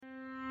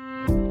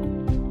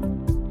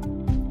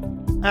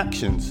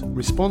Actions,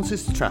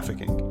 Responses to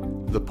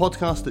Trafficking, the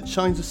podcast that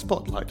shines a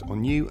spotlight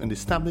on new and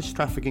established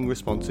trafficking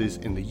responses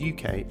in the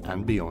UK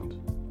and beyond.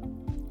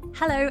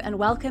 Hello and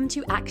welcome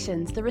to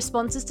Actions, the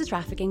Responses to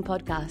Trafficking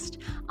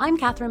podcast. I'm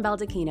Catherine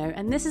Baldacchino,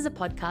 and this is a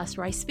podcast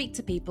where I speak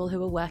to people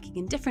who are working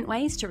in different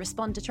ways to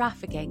respond to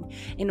trafficking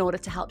in order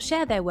to help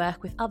share their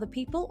work with other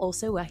people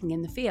also working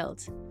in the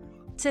field.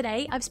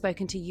 Today, I've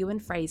spoken to Ewan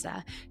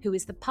Fraser, who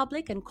is the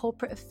Public and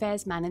Corporate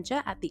Affairs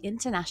Manager at the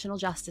International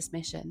Justice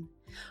Mission.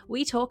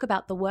 We talk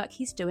about the work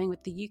he's doing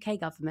with the UK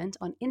government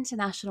on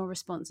international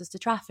responses to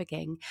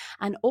trafficking,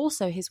 and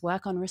also his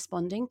work on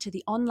responding to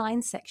the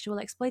online sexual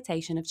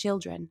exploitation of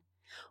children.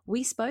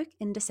 We spoke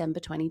in December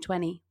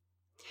 2020.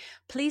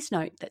 Please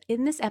note that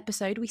in this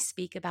episode we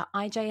speak about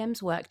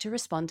IJM's work to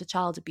respond to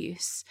child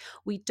abuse.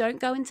 We don't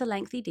go into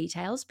lengthy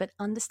details, but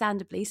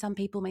understandably some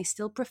people may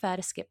still prefer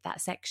to skip that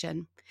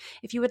section.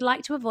 If you would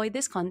like to avoid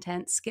this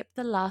content, skip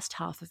the last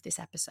half of this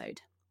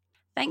episode.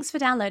 Thanks for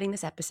downloading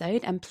this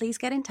episode, and please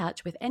get in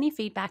touch with any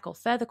feedback or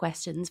further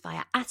questions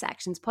via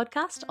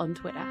 @ActionsPodcast on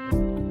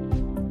Twitter.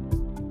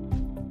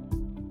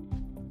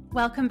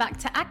 Welcome back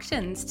to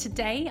Actions.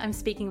 Today I'm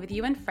speaking with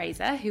Ewan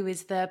Fraser, who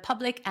is the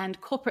Public and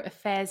Corporate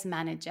Affairs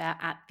Manager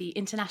at the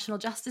International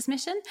Justice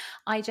Mission,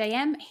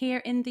 IJM, here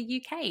in the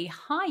UK.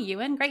 Hi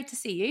Ewan, great to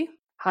see you.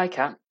 Hi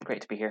Kat,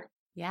 great to be here.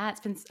 Yeah, it's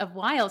been a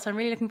while, so I'm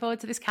really looking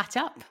forward to this catch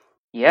up.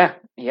 Yeah,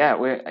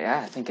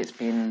 I think it's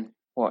been,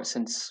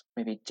 since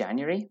maybe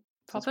January?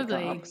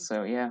 Probably.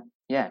 So yeah,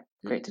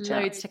 great to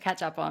chat. Loads to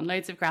catch up on,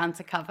 loads of ground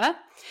to cover.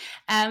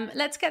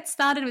 Let's get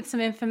started with some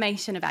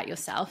information about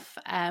yourself.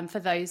 For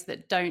those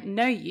that don't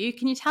know you,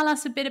 can you tell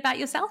us a bit about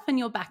yourself and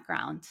your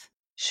background?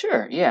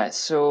 Sure, yeah.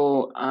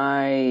 So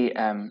I,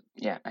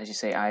 as you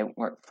say, I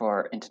work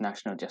for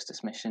International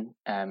Justice Mission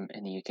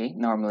in the UK,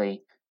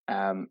 normally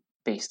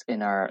based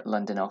in our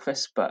London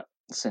office, but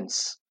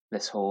since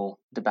this whole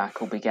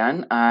debacle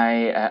began,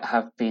 I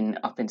have been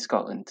up in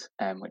Scotland,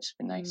 which has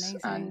been nice.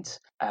 Amazing.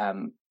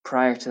 And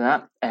prior to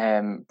that,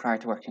 prior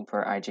to working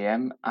for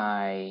IJM,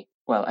 I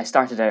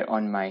started out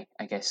on my,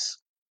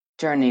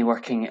 journey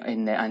working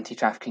in the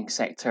anti-trafficking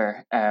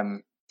sector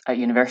at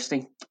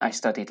university. I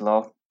studied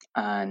law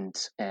and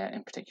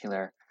in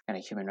particular kind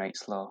of human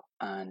rights law.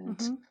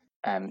 And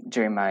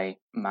during my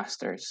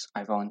master's,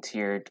 I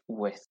volunteered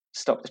with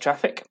Stop the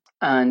Traffic.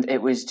 And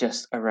it was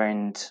just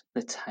around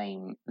the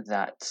time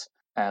that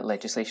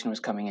legislation was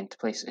coming into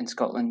place in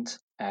Scotland,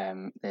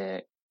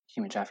 the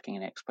Human Trafficking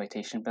and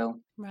Exploitation Bill.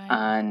 Right.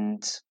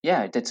 And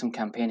I did some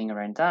campaigning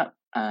around that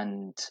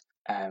and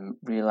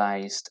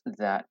realised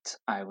that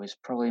I was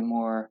probably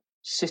more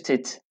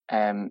suited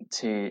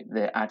to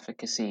the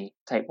advocacy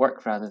type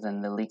work rather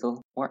than the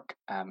legal work.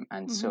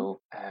 So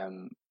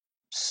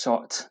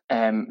sought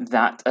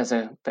that as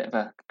a bit of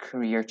a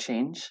career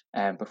change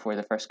before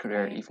the first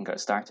career even got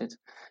started,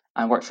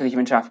 and worked for the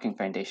Human Trafficking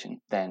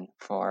Foundation then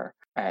for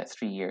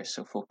 3 years,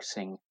 so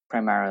focusing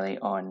primarily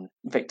on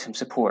victim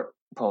support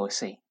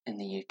policy in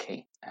the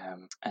UK,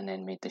 and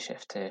then made the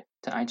shift to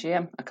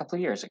IJM a couple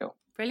of years ago.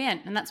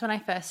 Brilliant. And that's when I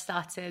first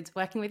started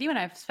working with you, and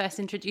I was first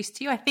introduced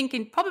to you, I think,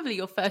 in probably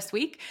your first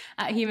week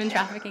at Human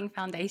Trafficking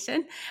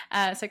Foundation,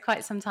 so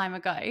quite some time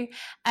ago.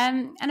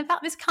 And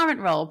about this current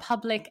role,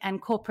 Public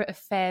and Corporate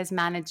Affairs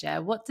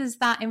Manager, what does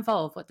that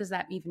involve? What does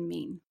that even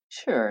mean?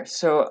 Sure.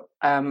 So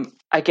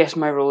I guess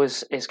my role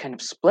is kind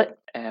of split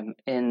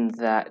in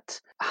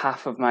that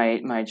half of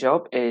my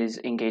job is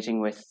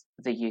engaging with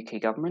the UK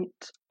government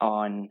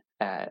on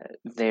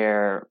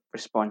their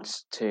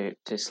response to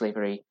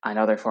slavery and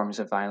other forms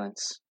of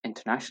violence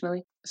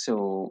internationally.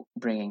 So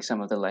bringing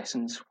some of the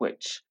lessons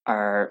which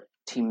our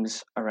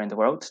teams around the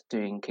world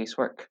doing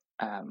casework,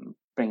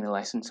 bring the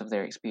lessons of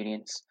their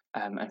experience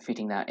and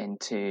feeding that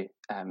into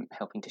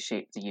helping to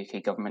shape the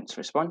UK government's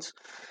response.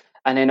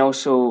 And then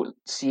also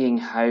seeing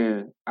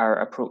how our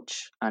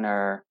approach and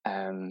our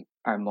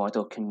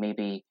model can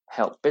maybe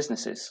help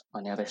businesses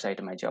on the other side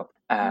of my job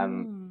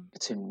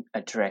to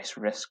address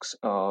risks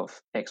of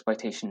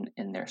exploitation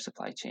in their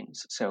supply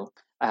chains. So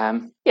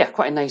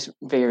quite a nice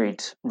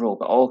varied role,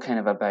 but all kind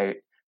of about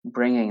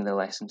bringing the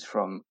lessons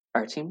from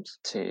our teams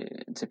to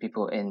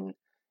people in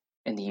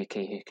the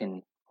UK who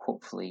can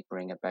hopefully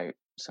bring about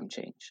some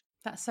change.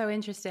 That's so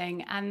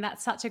interesting. And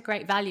that's such a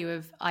great value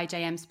of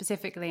IJM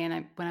specifically.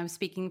 And when I was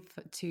speaking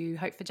to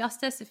Hope for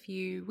Justice a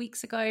few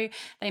weeks ago,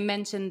 they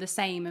mentioned the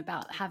same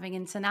about having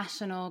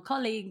international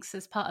colleagues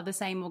as part of the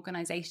same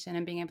organisation,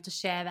 and being able to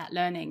share that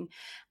learning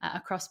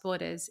across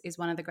borders is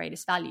one of the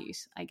greatest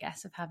values, I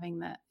guess, of having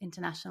the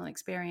international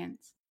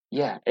experience.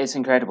 Yeah, it's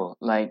incredible.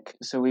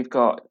 So we've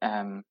got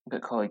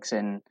colleagues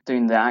in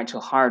doing the actual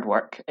hard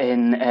work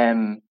in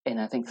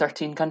I think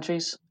 13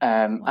 countries,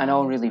 and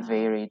all really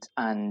varied,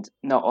 and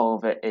not all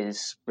of it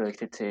is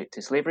related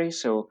to slavery.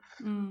 So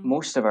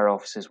most of our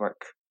offices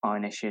work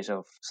on issues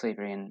of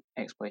slavery and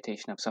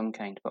exploitation of some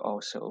kind, but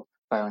also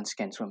violence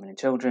against women and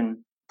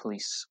children,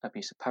 police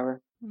abuse of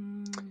power.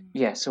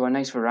 Yeah, so a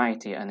nice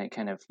variety, and it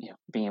kind of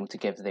being able to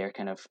give their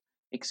kind of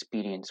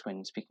experience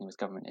when speaking with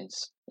government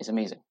is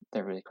amazing.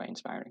 They're really quite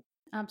inspiring.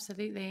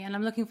 Absolutely. And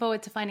I'm looking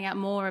forward to finding out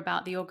more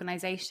about the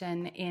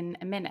organisation in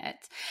a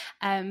minute.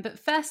 But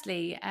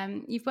firstly,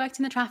 you've worked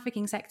in the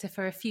trafficking sector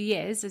for a few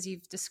years, as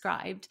you've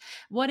described.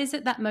 What is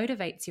it that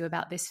motivates you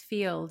about this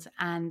field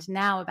and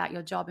now about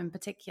your job in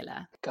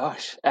particular?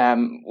 Gosh,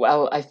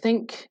 well, I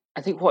think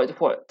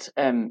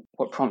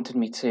what prompted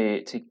me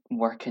to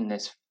work in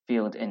this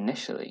field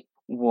initially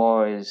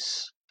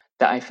was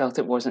that I felt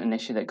it wasn't an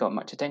issue that got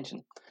much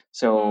attention.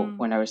 So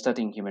when I was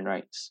studying human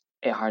rights,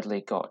 it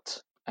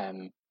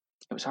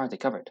was hardly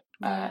covered,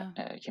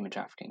 human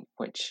trafficking,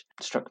 which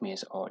struck me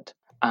as odd.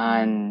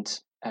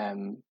 And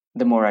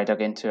the more I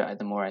dug into it,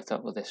 the more I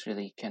thought, well,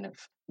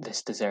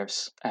 this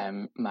deserves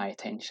my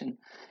attention,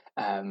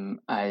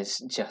 as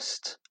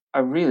just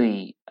a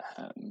really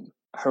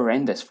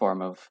horrendous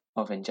form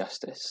of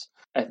injustice.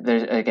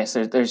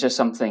 There's just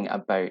something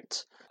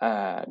about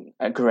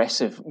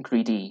aggressive,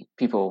 greedy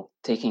people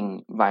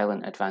taking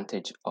violent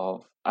advantage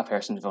of a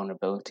person's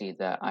vulnerability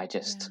that I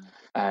just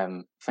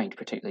find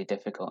particularly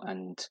difficult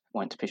and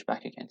want to push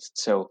back against.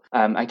 So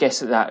I guess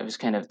that was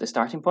kind of the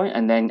starting point,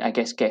 and then I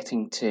guess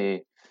getting to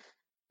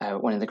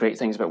one of the great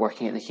things about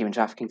working at the Human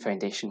Trafficking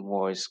Foundation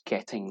was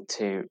getting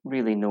to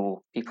really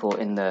know people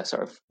in the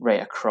sort of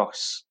right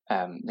across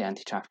the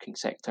anti-trafficking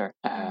sector,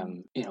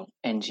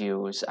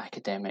 NGOs,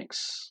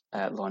 academics,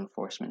 law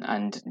enforcement,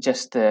 and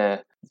just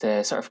the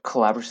sort of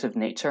collaborative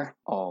nature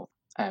of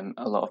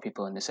a lot of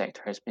people in the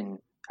sector has been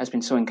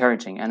so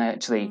encouraging. And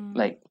actually,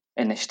 like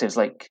initiatives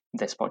like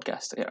this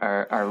podcast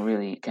are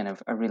really kind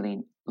of a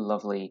really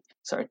lovely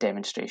sort of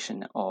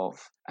demonstration of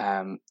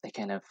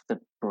the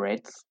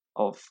breadth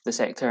of the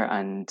sector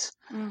and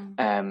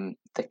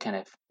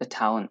the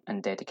talent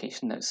and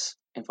dedication that's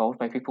involved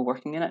by people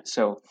working in it.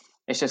 So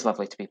it's just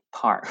lovely to be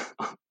part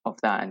of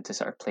that and to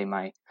sort of play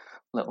my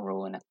little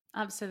role in it.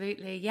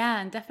 Absolutely.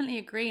 Yeah, and definitely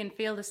agree and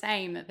feel the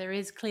same, that there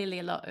is clearly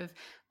a lot of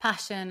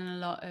passion and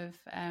a lot of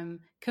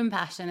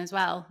compassion as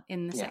well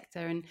in the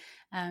sector. And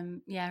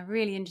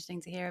really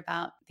interesting to hear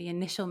about the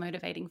initial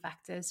motivating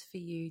factors for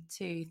you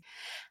too.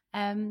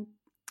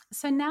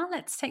 So now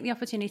let's take the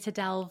opportunity to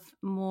delve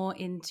more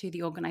into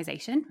the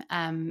organisation.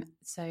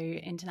 So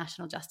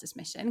International Justice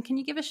Mission. Can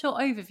you give a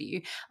short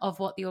overview of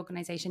what the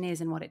organisation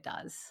is and what it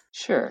does?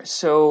 Sure.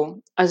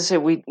 So as I say,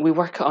 we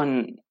work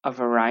on a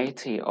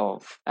variety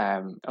of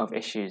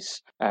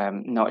issues,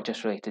 not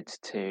just related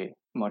to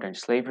modern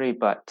slavery,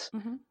 but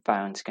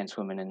violence against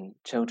women and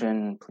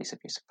children, police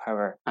abuse of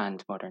power,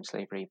 and modern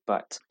slavery.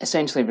 But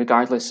essentially,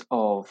 regardless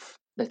of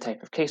the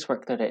type of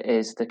casework that it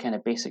is, the kind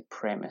of basic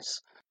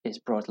premise is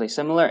broadly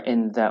similar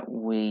in that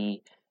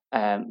we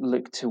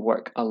look to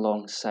work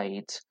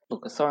alongside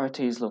local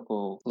authorities,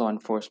 local law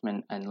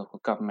enforcement, and local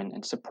government,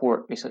 and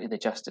support basically the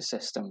justice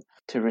system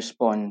to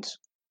respond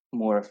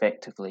more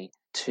effectively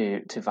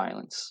to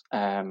violence,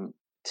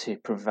 to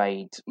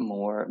provide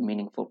more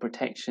meaningful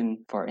protection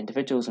for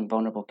individuals and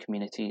vulnerable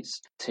communities,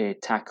 to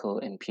tackle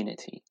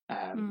impunity.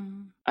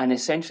 And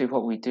essentially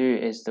what we do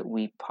is that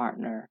we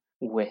partner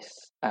with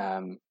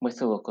the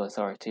local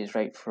authorities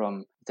right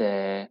from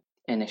the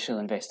initial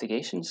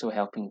investigation, so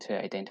helping to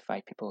identify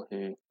people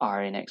who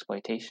are in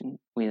exploitation.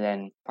 We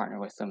then partner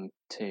with them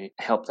to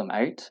help them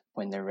out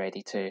when they're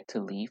ready to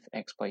leave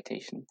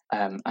exploitation,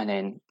 and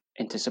then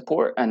into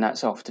support, and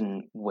that's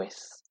often with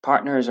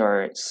partners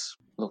or it's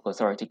local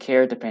authority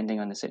care, depending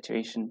on the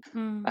situation.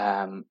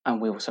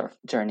 And we will sort of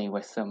journey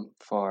with them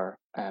for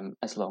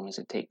as long as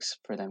it takes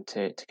for them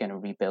to kind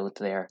of rebuild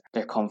their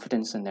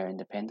confidence and their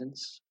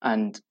independence.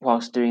 And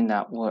whilst doing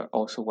that, we'll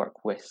also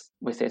work with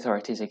the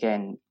authorities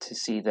again to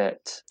see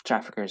that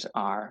traffickers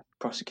are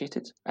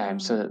prosecuted,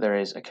 so that there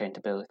is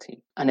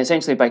accountability. And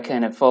essentially by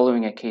kind of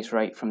following a case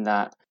right from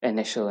that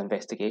initial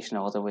investigation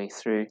all the way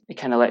through, it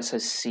kind of lets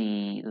us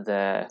see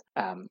the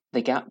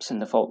gaps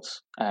and the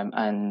faults,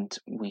 and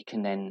we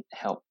can then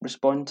help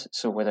respond.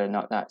 So whether or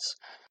not that's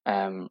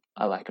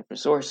a lack of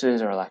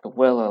resources or a lack of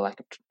will or a lack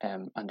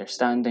of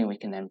understanding, we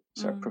can then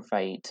sort of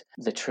provide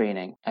the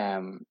training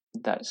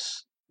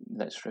that's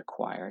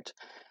required.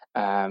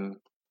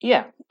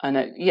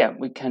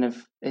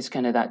 It's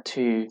kind of that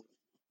two.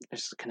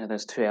 There's kind of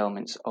those two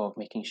elements of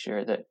making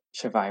sure that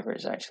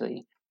survivors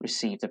actually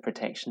receive the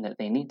protection that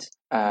they need,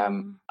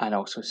 and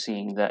also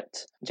seeing that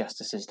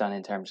justice is done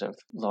in terms of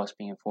laws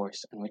being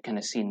enforced. And we've kind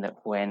of seen that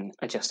when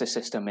a justice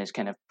system is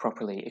kind of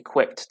properly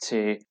equipped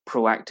to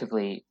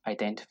proactively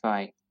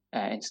identify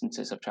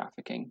instances of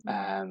trafficking,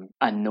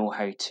 and know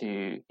how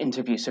to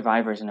interview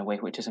survivors in a way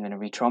which isn't going to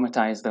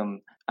re-traumatize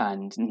them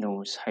and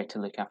knows how to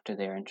look after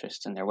their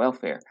interests and their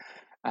welfare,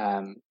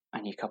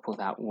 and you couple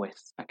that with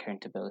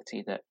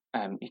accountability, that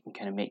you can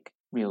kind of make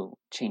real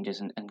changes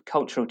and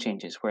cultural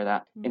changes where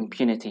that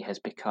impunity has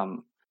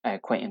become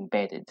quite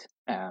embedded.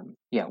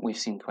 We've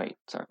seen quite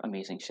sort of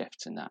amazing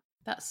shifts in that.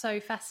 That's so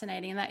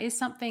fascinating. And that is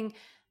something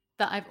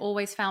that I've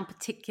always found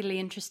particularly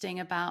interesting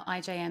about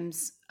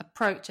IJM's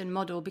approach and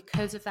model,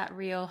 because of that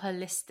real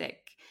holistic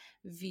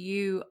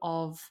view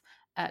of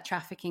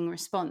trafficking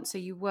response. So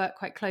you work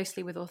quite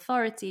closely with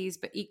authorities,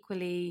 but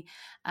equally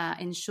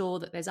ensure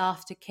that there's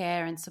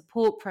aftercare and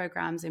support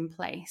programs in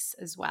place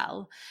as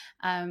well.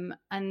 And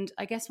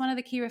I guess one of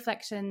the key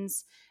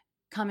reflections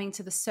coming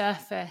to the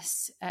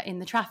surface in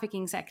the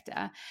trafficking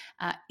sector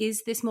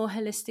is this more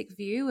holistic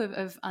view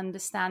of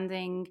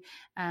understanding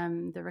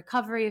the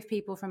recovery of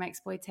people from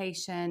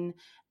exploitation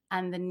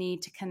and the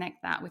need to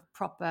connect that with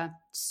proper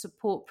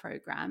support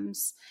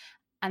programs.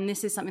 And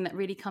this is something that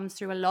really comes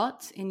through a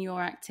lot in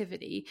your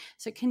activity.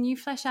 So can you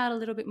flesh out a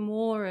little bit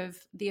more of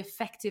the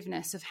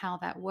effectiveness of how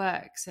that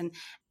works and,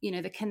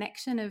 the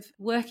connection of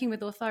working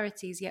with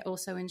authorities, yet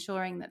also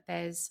ensuring that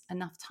there's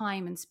enough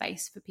time and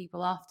space for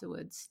people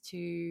afterwards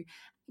to,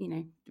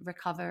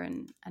 recover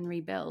and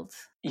rebuild?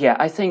 Yeah,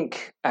 I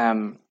think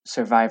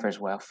survivors'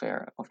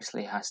 welfare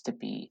obviously has to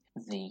be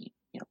the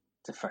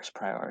first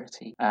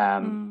priority.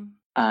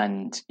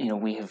 And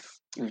we've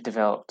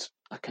developed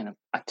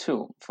a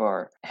tool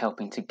for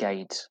helping to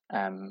guide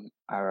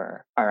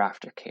our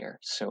aftercare.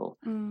 So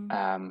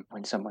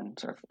when someone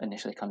sort of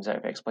initially comes out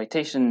of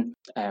exploitation,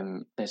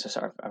 there's a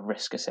sort of a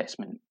risk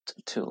assessment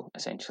tool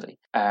essentially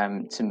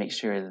to make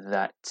sure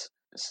that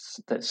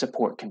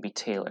support can be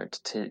tailored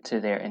to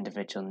their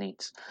individual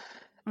needs.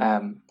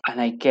 And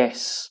I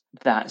guess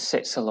that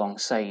sits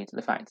alongside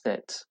the fact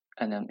that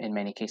in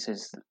many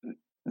cases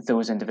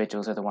those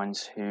individuals are the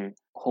ones who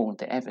hold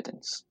the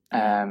evidence.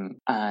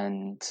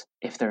 And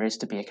if there is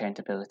to be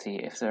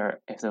accountability, if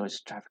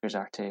those traffickers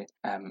are to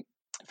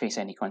face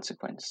any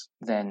consequence,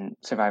 then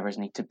survivors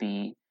need to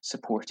be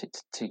supported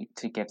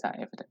to give that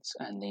evidence,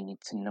 and they need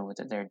to know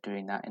that they're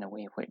doing that in a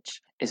way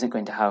which isn't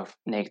going to have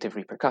negative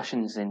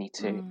repercussions. They need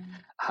to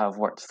have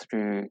worked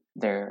through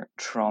their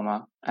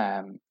trauma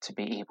to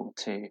be able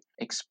to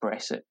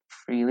express it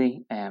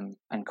freely and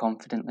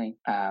confidently,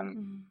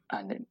 and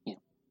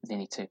they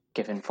need to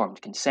give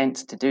informed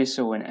consent to do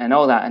so, and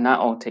all that, and that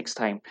all takes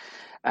time.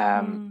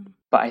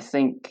 But I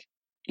think,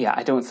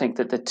 I don't think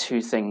that the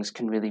two things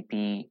can really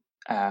be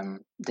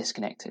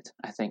disconnected.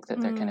 I think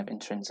that they're kind of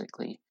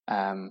intrinsically,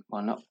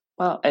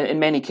 in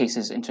many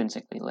cases,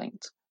 intrinsically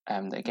linked.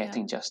 That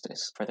getting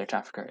justice for their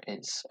trafficker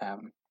is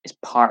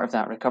part of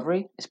that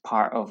recovery, is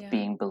part of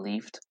being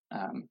believed.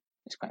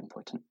 It's quite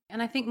important.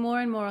 And I think more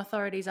and more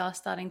authorities are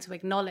starting to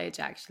acknowledge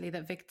actually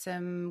that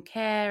victim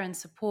care and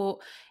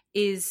support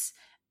is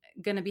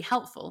going to be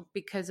helpful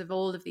because of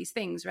all of these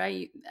things,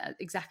 right?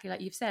 Exactly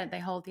like you've said, they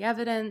hold the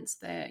evidence.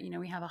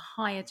 We have a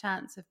higher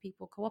chance of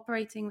people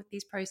cooperating with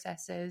these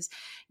processes,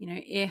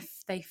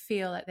 if they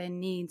feel that their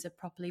needs are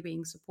properly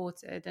being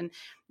supported. And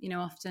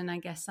often I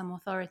guess some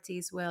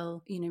authorities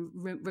will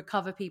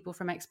recover people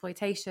from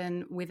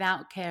exploitation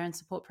without care and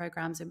support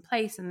programs in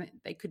place, and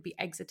they could be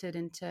exited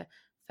into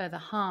further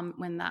harm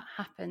when that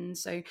happens.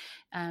 So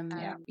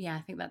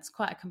I think that's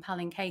quite a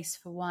compelling case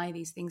for why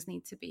these things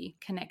need to be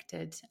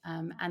connected,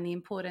 and the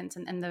importance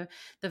and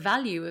the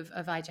value of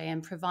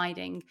IJM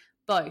providing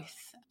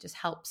both just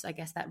helps, I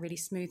guess, that really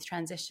smooth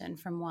transition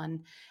from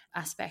one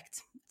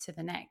aspect to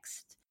the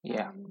next.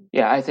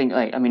 I think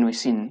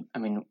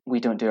we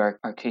don't do our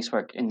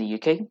casework in the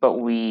UK, but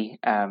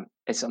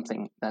it's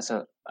something that's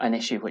an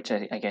issue which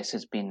I guess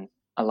has been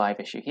a live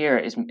issue here.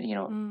 Is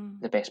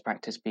the best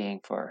practice being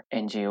for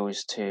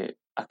NGOs to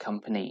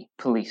accompany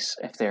police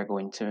if they're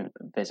going to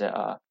visit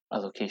a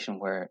location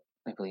where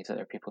they believe that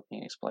there are people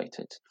being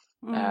exploited,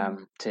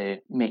 to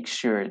make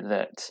sure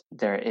that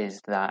there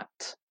is that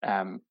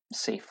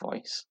safe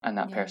voice and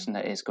that person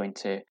that is going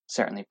to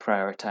certainly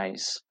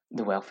prioritise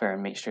the welfare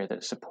and make sure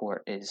that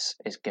support is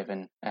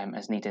given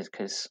as needed,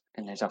 because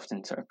there's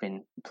often sort of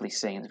been police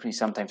saying that we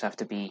sometimes have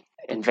to be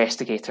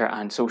investigator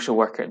and social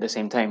worker at the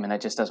same time, and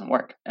that just doesn't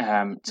work.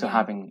 So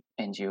having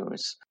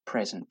NGOs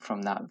present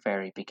from that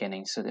very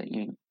beginning so that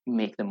you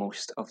make the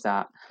most of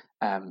that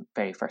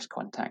very first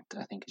contact,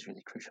 I think is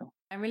really crucial.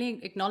 I'm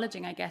really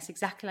acknowledging, I guess,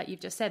 exactly like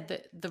you've just said,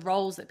 that the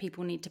roles that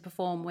people need to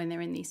perform when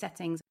they're in these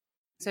settings.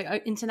 So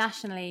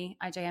internationally,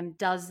 IJM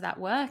does that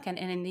work, and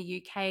in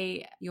the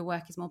UK, your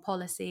work is more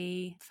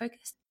policy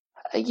focused?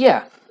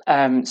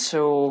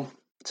 So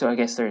I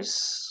guess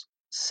there's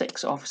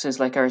 6 offices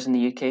like ours in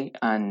the UK,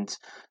 and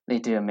they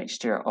do a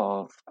mixture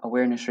of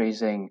awareness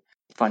raising,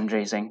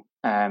 fundraising,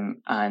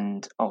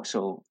 and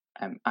also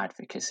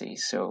advocacy.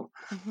 So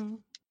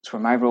that's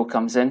where my role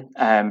comes in,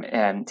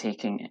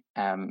 taking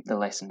the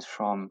lessons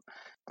from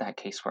that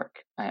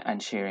casework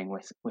and sharing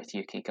with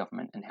UK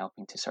government and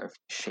helping to sort of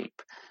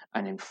shape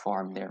and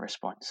inform their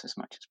response as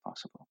much as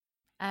possible.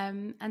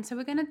 And so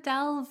we're going to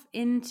delve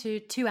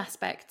into 2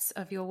 aspects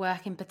of your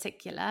work in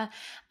particular.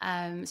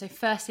 So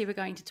firstly, we're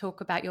going to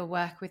talk about your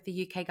work with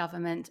the UK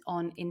government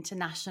on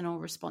international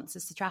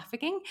responses to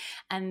trafficking.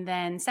 And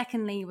then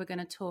secondly, we're going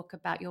to talk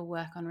about your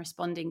work on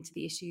responding to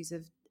the issues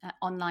of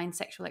online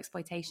sexual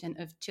exploitation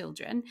of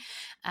children.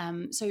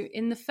 So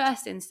in the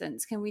first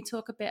instance, can we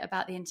talk a bit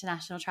about the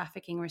international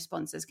trafficking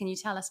responses? Can you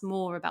tell us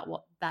more about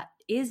what that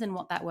is and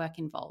what that work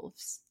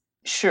involves?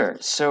 Sure.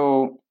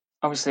 So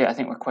obviously, I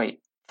think we're quite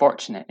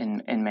fortunate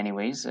in many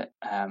ways.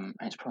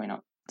 It's probably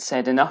not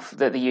said enough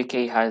that the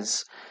UK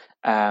has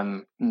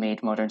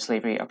made modern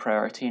slavery a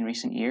priority in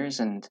recent years,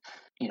 and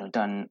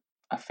done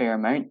a fair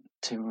amount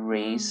to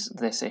raise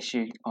this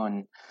issue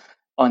on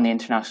the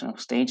international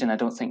stage. And I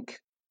don't think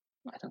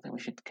we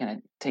should kind of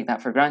take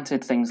that for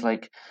granted. Things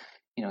like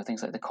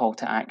the call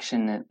to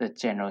action at the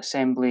General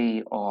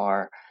Assembly,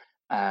 or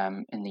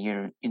in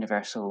the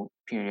Universal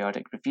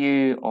Periodic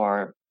Review,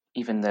 or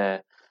even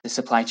the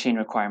supply chain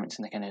requirements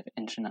and the kind of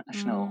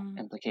international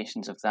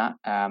implications of that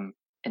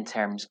in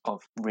terms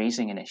of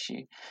raising an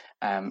issue.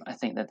 I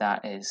think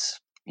that is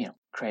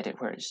credit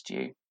where it's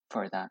due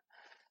for that.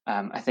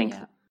 I think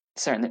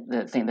certainly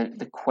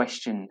the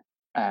question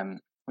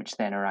which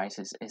then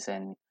arises is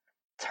in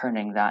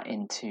turning that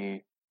into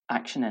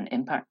action and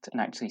impact,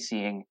 and actually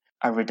seeing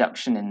a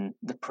reduction in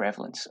the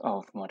prevalence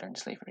of modern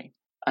slavery.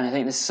 And I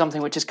think this is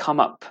something which has come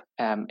up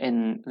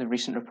in the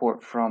recent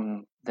report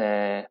from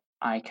the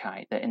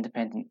ICAI, the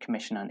Independent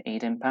Commission on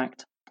Aid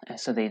Impact.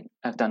 So they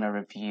have done a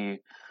review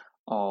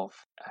of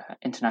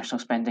international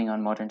spending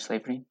on modern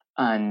slavery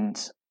and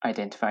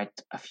identified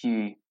a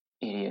few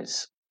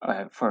areas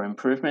for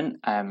improvement.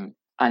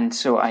 And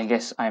so I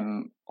guess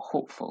I'm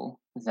hopeful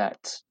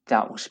that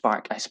will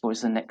spark, I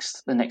suppose, the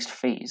next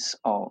phase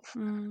of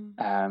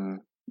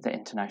the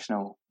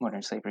international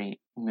modern slavery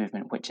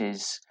movement, which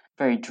is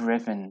very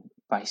driven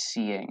by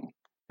seeing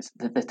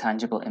the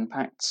tangible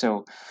impact.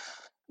 So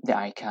the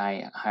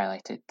ICAI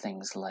highlighted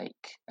things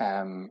like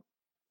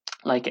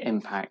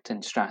impact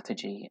and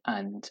strategy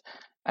and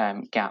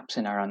gaps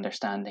in our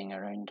understanding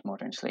around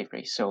modern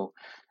slavery. So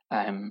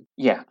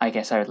I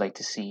guess I would like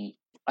to see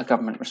a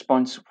government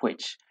response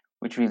which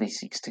really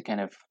seeks to kind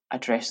of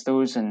address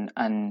those, and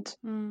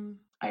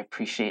I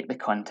appreciate the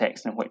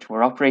context in which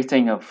we're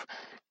operating of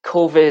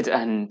COVID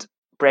and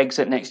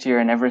Brexit next year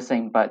and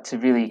everything, but to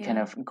really kind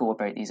of go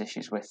about these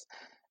issues with,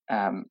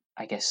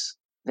 I guess,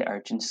 the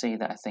urgency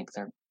that I think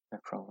they're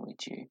probably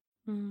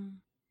due.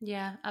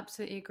 Yeah,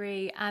 absolutely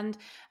agree. And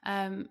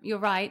you're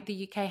right,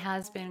 the UK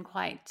has been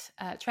quite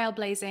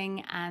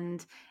trailblazing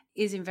and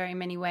is in very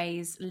many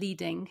ways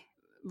leading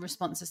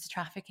responses to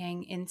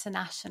trafficking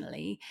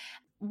internationally.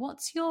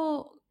 What's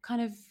your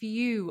kind of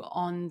view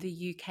on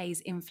the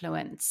UK's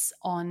influence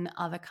on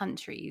other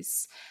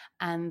countries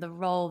and the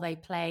role they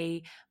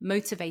play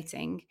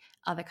motivating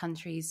other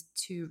countries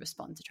to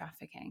respond to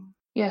trafficking?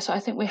 Yeah, so I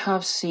think we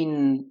have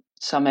seen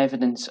some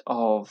evidence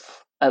of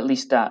at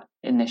least that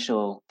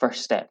initial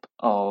first step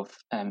of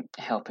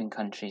helping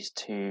countries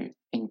to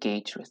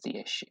engage with the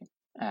issue.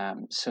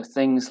 So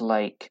things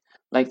like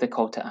the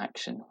call to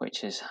action,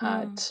 which has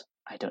had,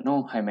 I don't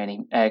know how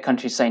many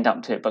countries signed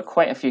up to it, but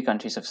quite a few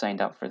countries have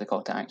signed up for the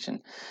call to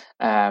action.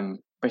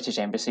 British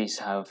embassies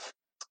have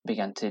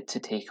begun to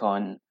take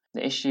on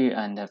the issue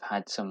and have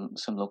had some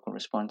local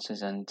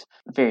responses, and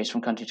varies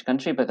from country to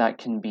country, but that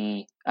can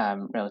be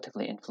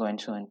relatively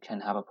influential and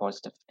can have a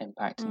positive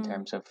impact in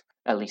terms of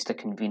at least a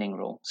convening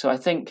role. So I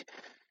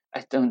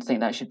don't think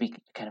that should be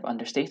kind of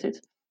understated.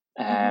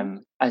 As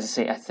I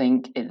say, I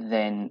think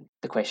then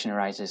the question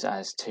arises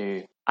as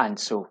to, and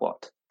so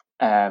what?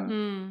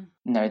 Now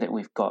that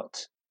we've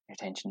got your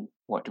attention,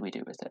 what do we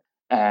do with it?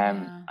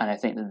 And I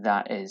think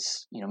that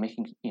is,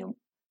 making,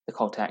 the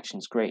call to action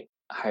is great.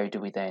 How do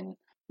we then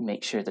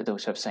make sure that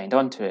those who have signed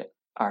on to it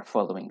are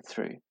following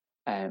through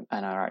and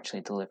are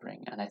actually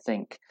delivering? And I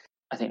think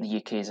the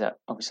UK is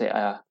obviously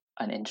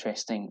an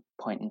interesting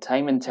point in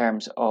time in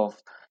terms of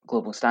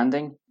global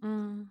standing,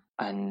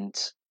 and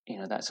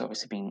that's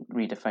obviously been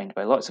redefined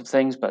by lots of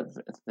things. But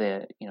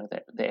the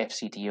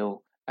FCDO,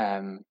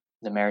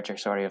 the merger,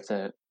 of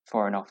the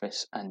Foreign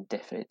Office and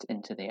DFID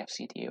into the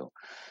FCDO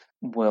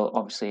will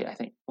obviously, I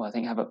think,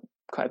 have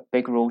quite a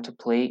big role to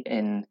play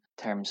in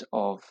terms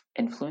of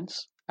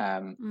influence.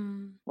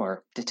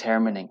 Or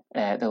determining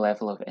the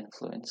level of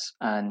influence.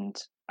 And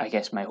I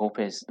guess my hope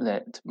is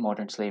that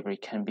modern slavery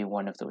can be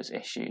one of those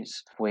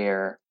issues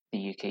where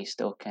the UK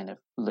still kind of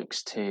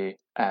looks to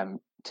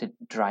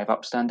drive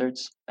up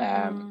standards,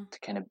 to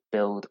kind of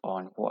build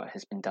on what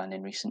has been done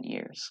in recent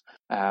years.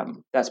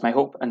 That's my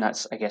hope, and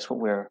that's, I guess, what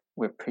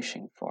we're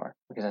pushing for,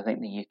 because I think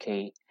the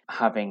UK,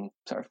 having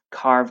sort of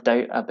carved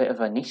out a bit of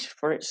a niche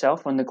for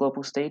itself on the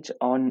global stage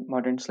on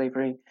modern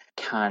slavery,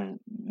 can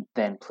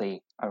then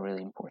play a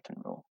really important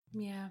role.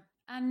 Yeah.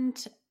 And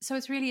so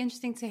it's really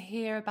interesting to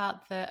hear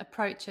about the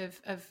approach of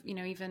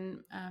even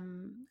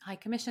high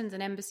commissions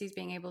and embassies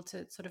being able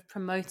to sort of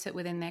promote it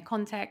within their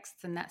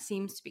contexts, and that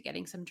seems to be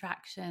getting some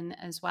traction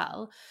as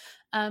well.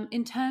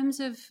 In terms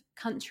of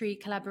country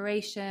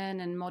collaboration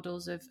and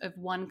models of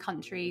one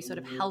country sort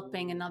of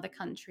helping another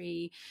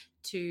country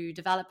to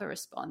develop a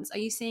response, are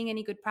you seeing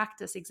any good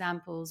practice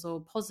examples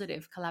or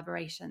positive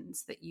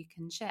collaborations that you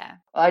can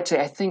share?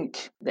 Actually, I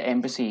think the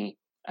embassy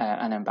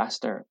and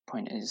ambassador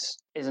point is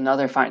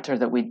another factor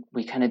that we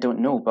kind of don't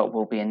know, but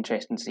will be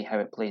interesting to see how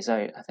it plays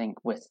out. I think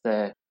with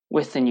the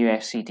new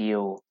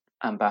FCDO,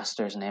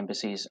 ambassadors and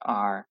embassies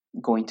are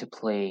going to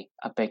play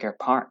a bigger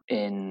part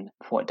in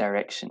what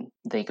direction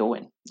they go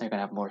in. They're going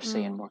to have more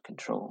say and more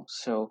control.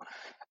 So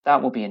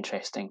that will be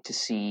interesting to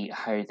see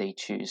how they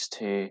choose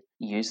to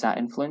use that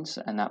influence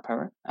and that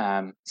power.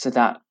 So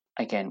that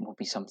again, will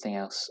be something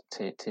else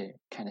to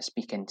kind of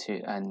speak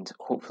into, and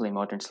hopefully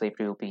modern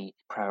slavery will be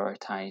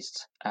prioritised,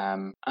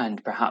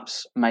 and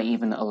perhaps might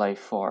even allow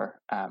for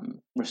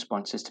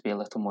responses to be a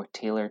little more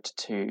tailored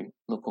to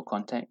local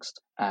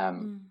context.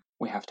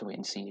 We have to wait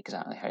and see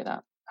exactly how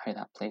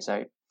that plays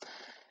out.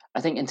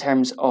 I think in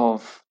terms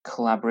of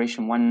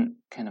collaboration, one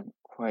kind of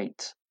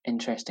quite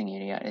interesting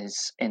area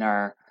is in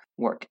our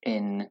work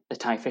in the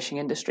Thai fishing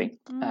industry.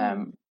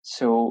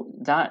 So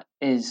that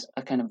is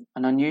a kind of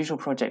an unusual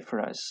project for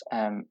us.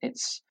 It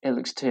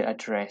looks to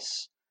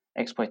address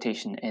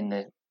exploitation in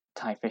the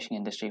Thai fishing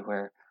industry,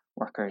 where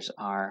workers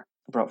are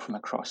brought from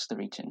across the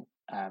region,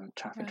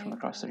 trafficked from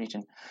across the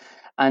region.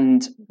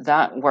 And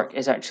that work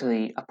is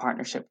actually a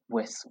partnership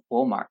with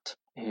Walmart,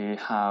 who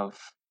have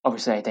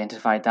obviously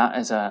identified that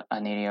as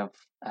an area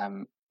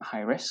of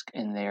high risk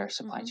in their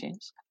supply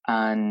chains,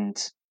 and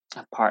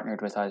have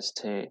partnered with us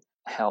to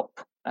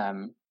help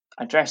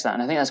address that.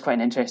 And I think that's quite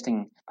an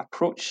interesting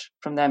approach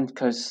from them,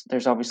 because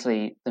there's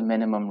obviously the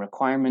minimum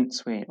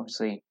requirements. We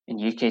obviously, in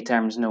UK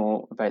terms,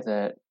 know about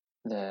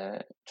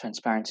the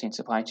transparency and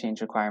supply chain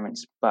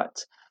requirements, but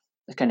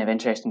it's kind of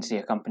interesting to see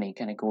a company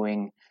kind of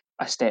going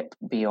a step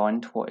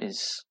beyond what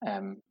is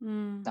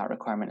that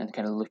requirement, and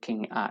kind of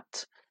looking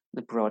at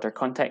the broader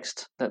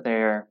context that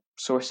they're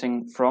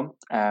sourcing from,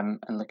 and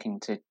looking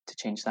to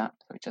change that,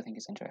 which I think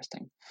is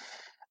interesting.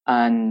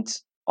 And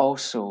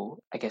also,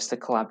 I guess, the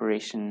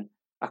collaboration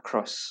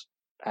across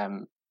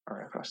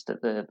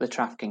the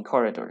trafficking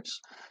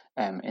corridors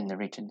in the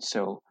region.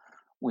 So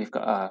we've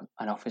got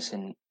an office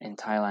in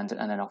Thailand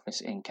and an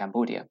office in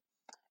Cambodia.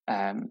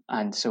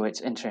 And so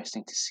it's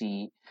interesting to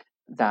see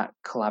that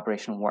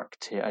collaboration work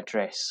to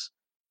address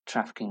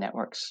trafficking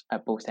networks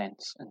at both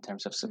ends in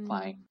terms of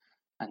supply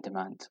and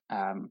demand.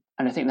 And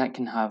I think that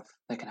can have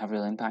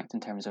real impact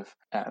in terms of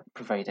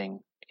providing,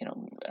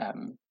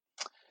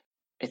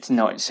 it's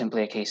not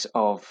simply a case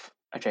of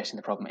addressing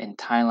the problem in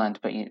Thailand,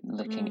 but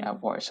looking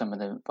at what are some of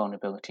the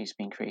vulnerabilities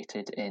being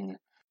created in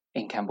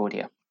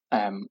Cambodia,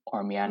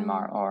 or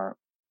Myanmar, or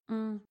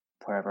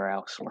wherever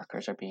else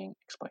workers are being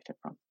exploited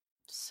from.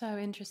 So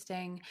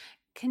interesting.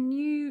 Can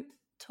you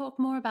talk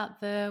more about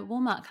the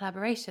Walmart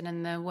collaboration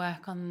and the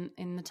work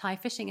in the Thai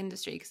fishing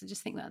industry? Because I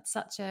just think that's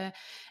such a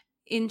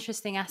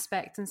interesting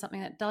aspect and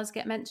something that does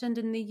get mentioned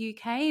in the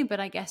UK, but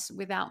I guess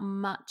without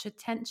much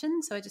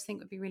attention. So I just think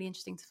it would be really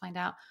interesting to find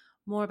out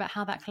more about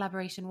how that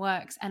collaboration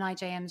works and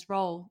IJM's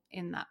role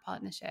in that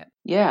partnership.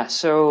 Yeah,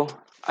 so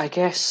I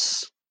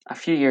guess a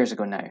few years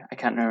ago now, I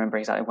can't remember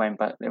exactly when,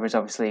 but there was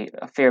obviously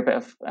a fair bit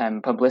of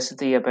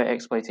publicity about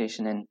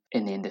exploitation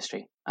in the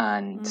industry,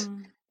 and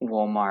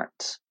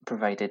Walmart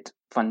provided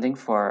funding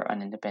for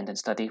an independent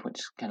study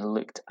which kind of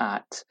looked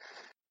at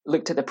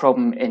the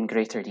problem in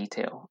greater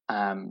detail.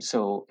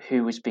 So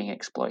who was being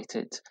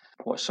exploited?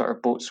 What sort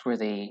of boats were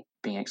they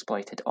being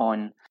exploited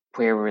on?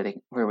 Where were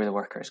the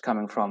workers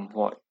coming from?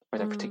 What were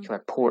the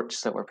particular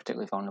ports that were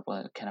particularly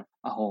vulnerable? Kind of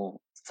a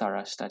whole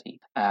thorough study,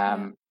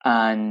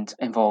 and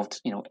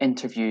involved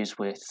interviews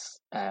with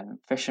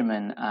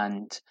fishermen,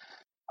 and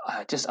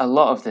just a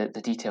lot of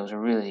the details are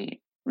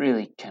really,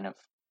 really kind of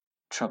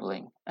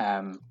troubling.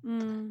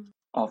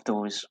 Of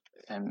those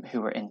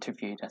who were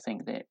interviewed, I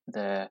think that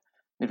the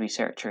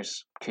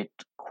researchers could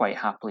quite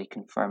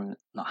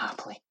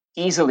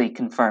easily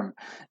confirm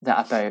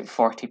that about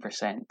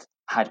 40%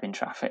 had been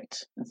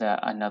trafficked, that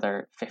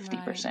another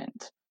 50%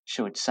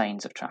 showed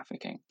signs of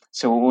trafficking.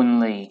 So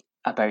only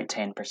about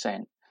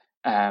 10%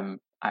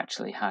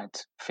 actually had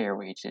fair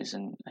wages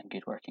and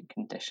good working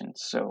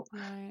conditions. So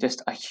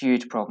just a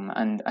huge problem.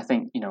 And I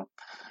think,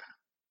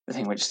 the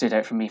thing which stood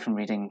out for me from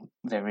reading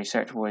the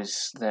research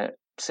was that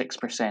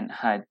 6%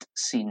 had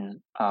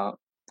seen a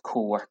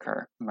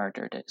co-worker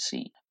murdered at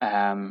sea.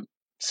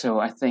 So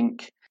I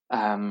think,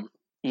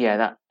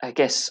 that I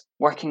guess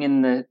working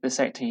in the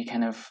sector, you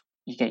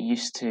get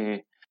used to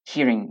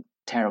hearing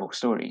terrible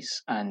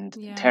stories and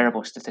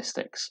terrible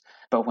statistics,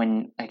 but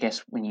when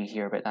you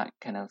hear about that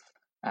kind of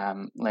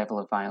level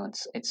of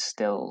violence, it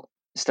still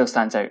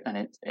stands out,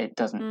 and it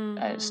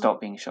doesn't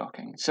stop being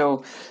shocking.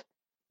 So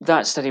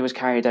that study was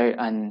carried out,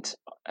 and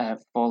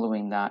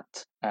following that,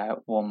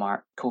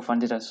 Walmart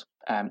co-funded us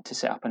to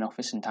set up an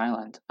office in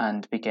Thailand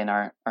and begin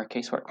our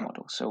casework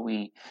model. So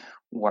we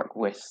work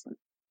with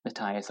the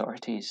Thai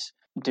authorities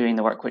doing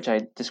the work which I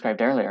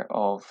described earlier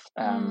of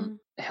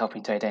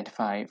helping to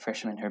identify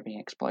fishermen who are being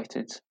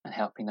exploited and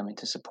helping them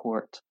into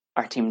support.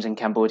 Our teams in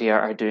Cambodia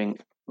are doing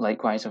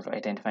likewise of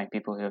identifying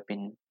people who have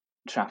been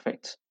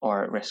trafficked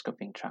or at risk of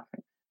being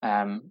trafficked.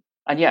 And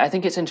I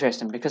think it's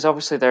interesting because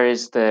obviously there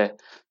is the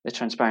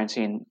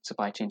transparency and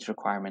supply chains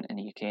requirement in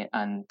the UK,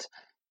 and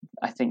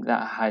I think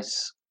that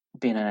has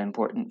been an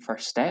important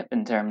first step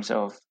in terms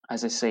of,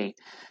 as I say,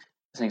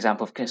 as an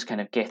example of just kind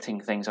of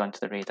getting things onto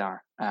the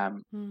radar.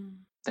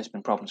 There's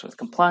been problems with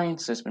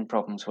compliance, there's been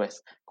problems with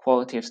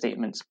quality of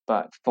statements,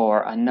 but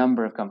for a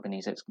number of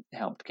companies, it's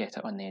helped get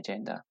it on the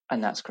agenda,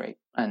 and that's great.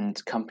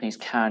 And companies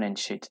can and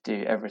should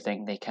do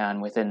everything they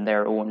can within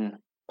their own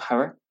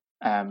power,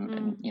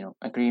 and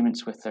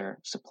agreements with their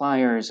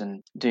suppliers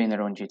and doing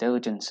their own due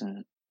diligence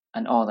and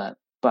and all that.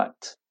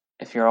 But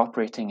if you're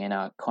operating in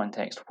a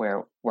context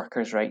where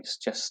workers' rights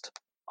just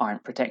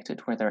aren't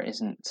protected, where there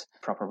isn't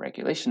proper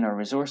regulation or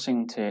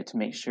resourcing to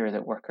make sure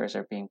that workers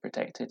are being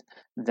protected,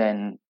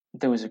 then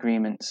those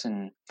agreements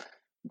and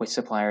with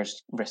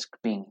suppliers risk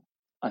being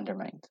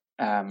undermined.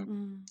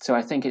 So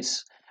I think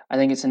it's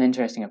an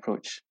interesting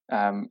approach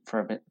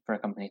for a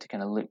company to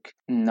kind of look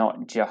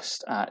not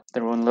just at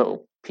their own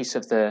little piece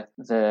of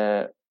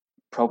the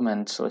problem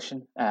and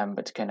solution,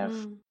 but to kind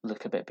of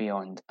look a bit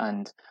beyond.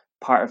 And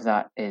part of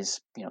that is,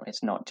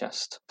 it's not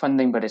just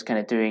funding, but it's kind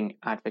of doing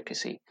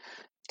advocacy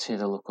to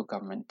the local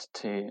government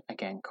to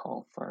again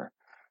call for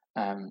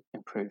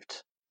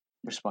improved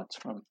response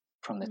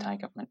from the Thai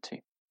government too.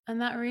 And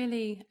that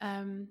really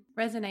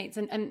resonates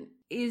and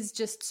is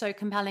just so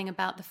compelling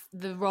about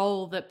the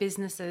role that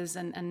businesses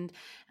and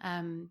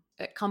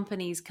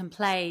companies can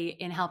play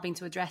in helping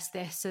to address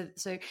this.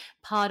 So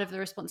part of the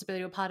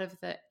responsibility or part of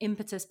the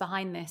impetus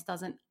behind this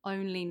doesn't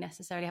only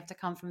necessarily have to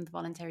come from the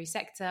voluntary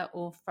sector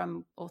or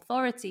from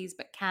authorities,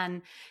 but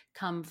can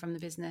come from the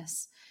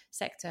business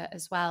sector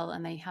as well.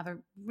 And they have a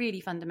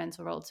really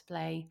fundamental role to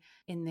play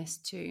in this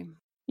too.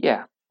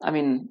 Yeah, I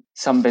mean,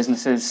 some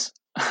businesses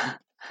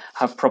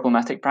have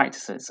problematic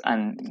practices,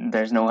 and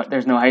there's no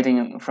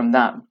hiding from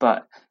that.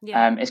 But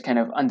it's kind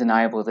of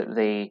undeniable that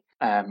they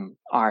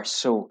are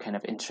so kind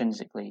of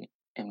intrinsically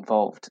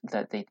involved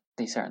that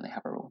they certainly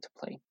have a role to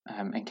play,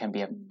 and can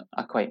be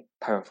a quite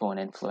powerful and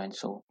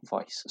influential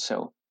voice.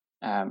 So,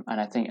 and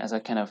I think as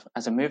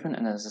a movement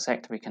and as a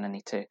sector, we kind of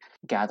need to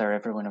gather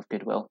everyone of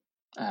goodwill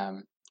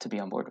to be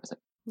on board with it.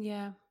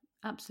 Yeah.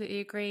 Absolutely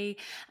agree.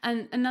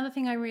 And another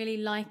thing I really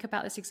like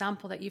about this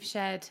example that you've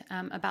shared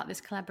about this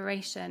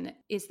collaboration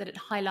is that it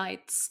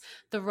highlights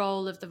the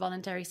role of the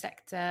voluntary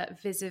sector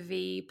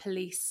vis-a-vis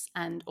police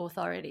and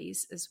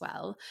authorities as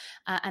well.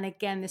 And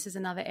again, this is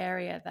another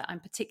area that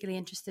I'm particularly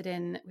interested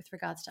in with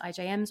regards to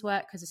IJM's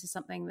work, because this is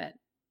something that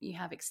you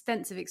have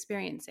extensive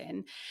experience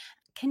in.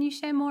 Can you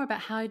share more about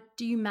how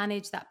do you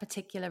manage that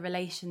particular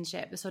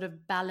relationship, the sort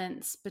of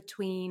balance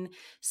between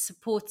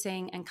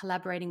supporting and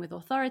collaborating with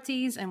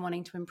authorities and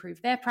wanting to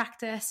improve their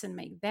practice and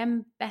make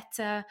them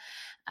better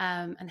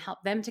and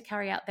help them to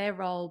carry out their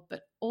role,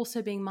 but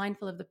also being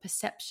mindful of the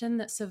perception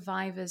that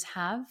survivors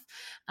have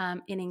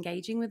in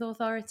engaging with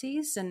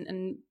authorities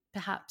and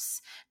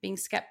perhaps being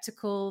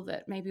skeptical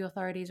that maybe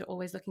authorities are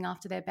always looking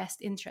after their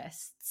best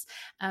interests.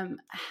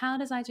 How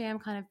does IJM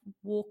kind of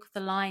walk the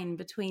line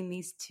between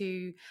these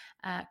two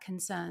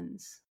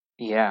concerns?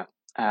 Yeah,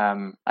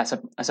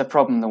 as a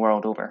problem the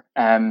world over.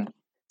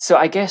 So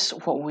I guess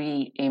what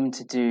we aim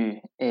to do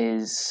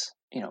is,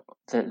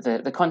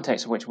 the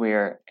context of which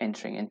we're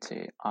entering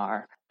into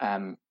are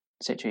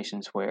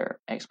situations where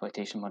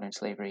exploitation, modern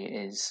slavery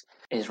is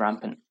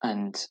rampant,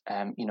 and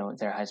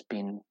there has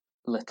been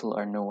little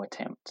or no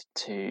attempt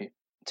to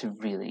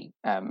really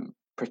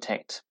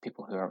protect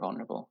people who are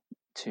vulnerable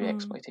to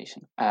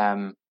exploitation.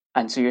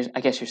 And so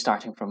I guess you're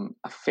starting from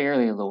a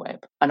fairly low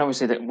ebb, and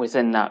obviously that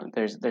within that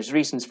there's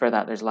reasons for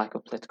that. There's lack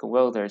of political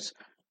will, there's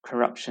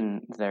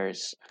corruption,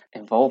 there's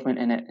involvement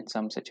in it in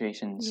some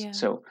situations. Yeah.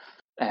 So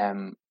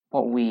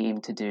what we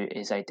aim to do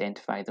is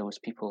identify those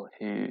people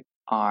who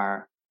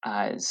are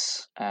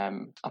as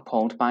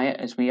appalled by it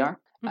as we are,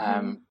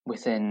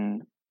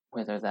 within,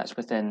 whether that's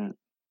within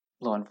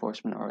law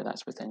enforcement or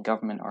that's within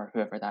government or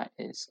whoever that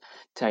is,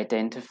 to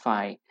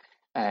identify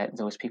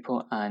those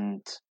people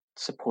and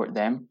support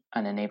them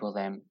and enable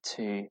them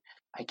to,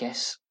 I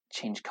guess,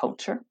 change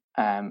culture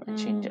and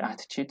change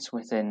attitudes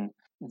within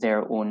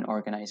their own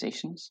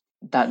organizations.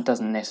 That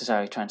doesn't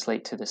necessarily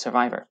translate to the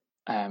survivor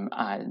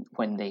and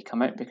when they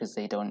come out, because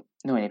they don't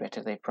know any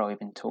better. They've probably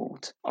been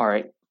told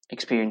or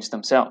experienced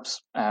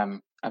themselves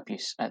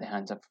abuse at the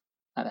hands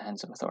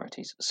of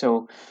authorities.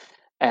 So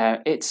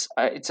it's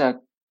a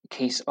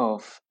case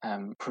of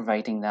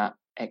providing that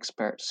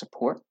expert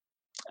support,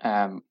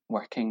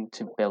 working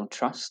to build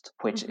trust,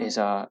 which is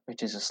a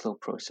slow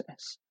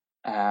process.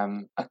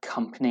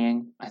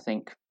 Accompanying, I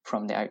think,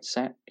 from the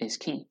outset is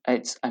key.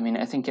 I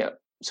think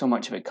so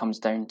much of it comes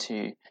down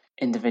to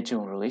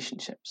individual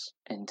relationships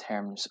in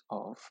terms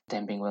of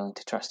them being willing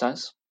to trust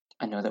us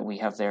and know that we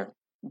have their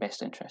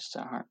best interests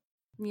at heart.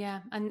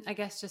 Yeah, and I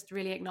guess just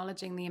really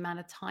acknowledging the amount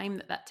of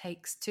time that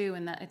takes too,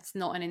 and that it's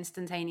not an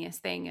instantaneous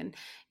thing, and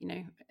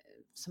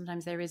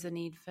sometimes there is a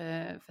need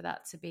for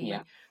that to be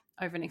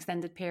over an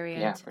extended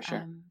period, for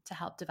sure. To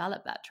help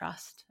develop that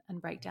trust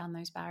and break down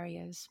those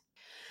barriers.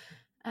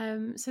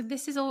 So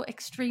this is all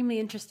extremely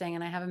interesting,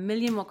 and I have a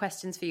million more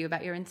questions for you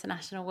about your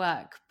international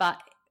work, but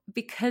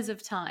because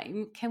of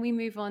time, can we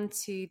move on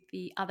to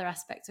the other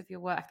aspect of your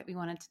work that we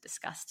wanted to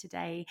discuss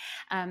today,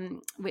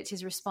 which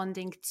is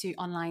responding to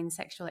online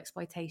sexual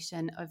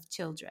exploitation of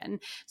children?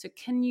 So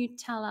can you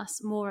tell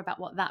us more about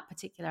what that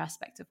particular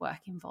aspect of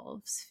work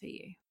involves for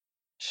you?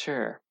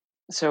 Sure.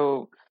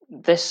 So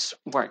this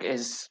work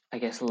is, I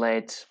guess,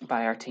 led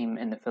by our team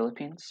in the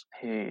Philippines,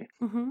 who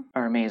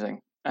are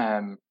amazing.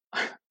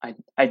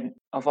 I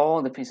of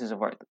all the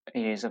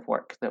areas of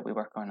work that we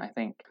work on, I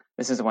think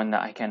this is the one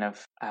that I kind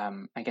of,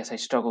 I guess I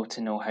struggle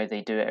to know how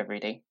they do it every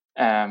day.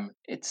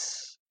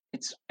 It's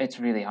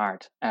really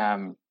hard.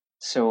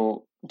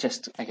 So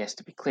just, I guess,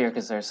 to be clear,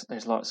 because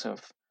there's lots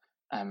of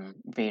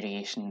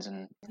variations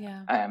and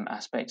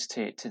aspects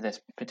to this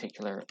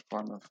particular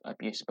form of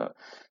abuse, but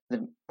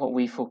what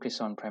we focus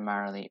on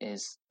primarily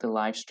is the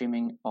live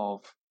streaming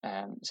of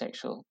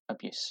sexual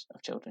abuse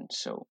of children.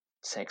 So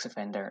sex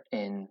offender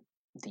in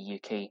the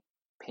UK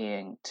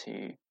paying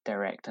to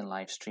direct and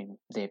live stream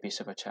the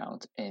abuse of a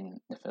child in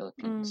the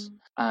Philippines.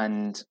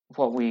 And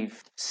what we've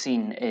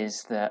seen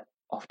is that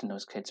often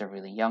those kids are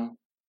really young.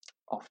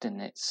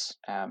 Often it's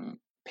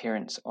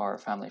parents or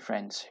family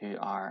friends who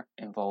are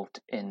involved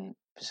in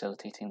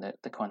facilitating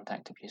the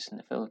contact abuse in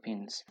the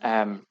Philippines.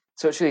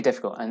 So it's really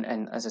difficult.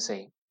 And as I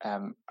say,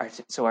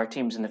 our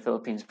teams in the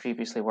Philippines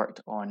previously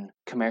worked on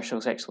commercial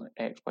sexual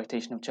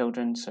exploitation of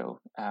children. So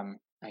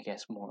I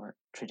guess more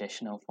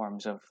traditional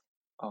forms of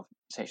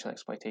sexual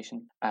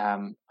exploitation.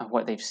 And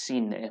what they've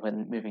seen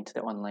when moving to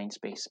the online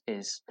space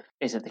is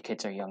that the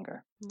kids are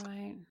younger.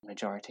 Right.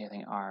 Majority, I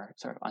think, are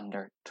sort of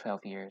under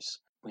 12 years.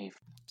 We've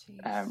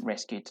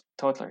rescued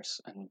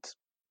toddlers and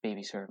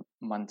babies who are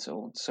months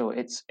old. So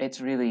it's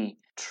really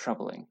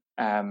troubling.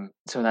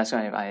 So that's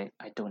why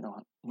I don't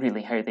know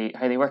really how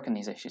they work on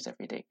these issues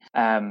every day.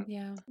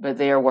 But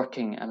they are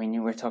working. I mean,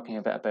 you were talking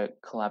a bit about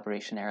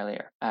collaboration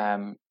earlier.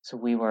 So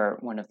we were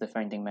one of the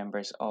founding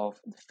members of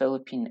the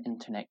Philippine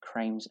Internet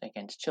Crimes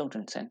Against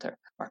Children Centre,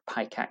 or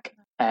PICAC.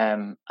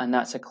 And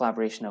that's a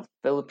collaboration of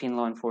Philippine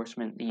law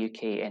enforcement, the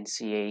UK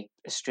NCA,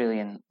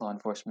 Australian law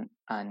enforcement,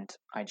 and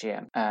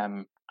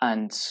IJM.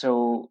 And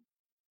so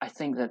I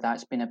think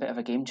that's been a bit of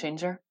a game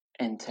changer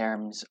in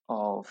terms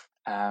of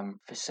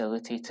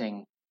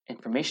facilitating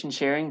information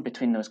sharing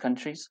between those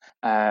countries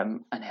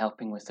and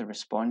helping with the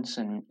response.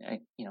 And,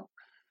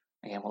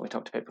 again, what we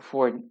talked about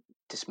before,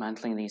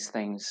 dismantling these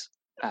things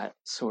at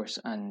source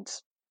and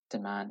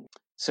demand.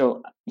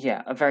 So,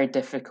 yeah, a very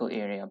difficult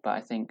area, but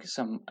I think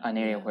an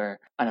area where,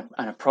 and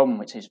a problem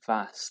which is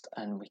vast,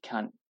 and we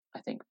can't, I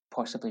think,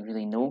 possibly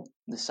really know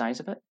the size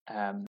of it,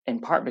 in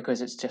part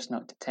because it's just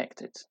not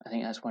detected. I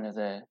think that's one of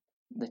the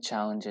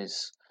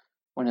challenges.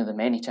 One of the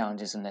many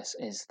challenges in this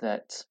is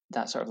that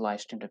sort of live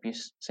streamed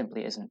abuse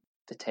simply isn't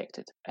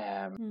detected.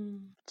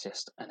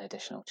 Just an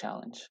additional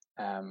challenge.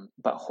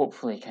 But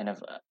hopefully kind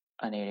of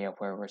an area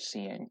where we're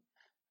seeing,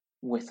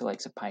 with the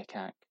likes of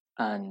PICAC,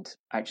 and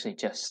actually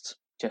just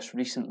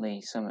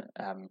recently some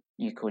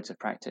new codes of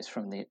practice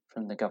from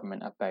the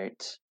government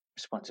about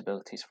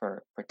responsibilities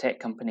for tech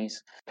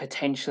companies,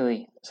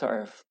 potentially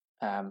sort of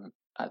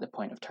at the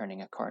point of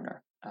turning a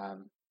corner.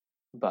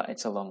 But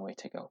it's a long way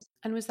to go.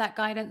 And was that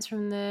guidance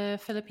from the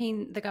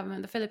government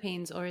of the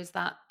Philippines, or is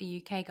that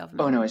the UK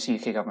government? Oh no, it's the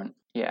UK government.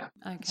 Yeah.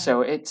 Okay.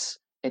 So it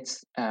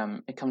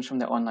comes from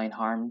the Online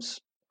Harms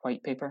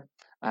white paper,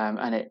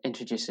 and it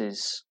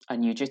introduces a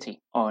new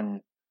duty on.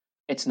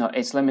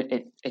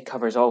 It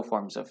covers all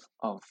forms of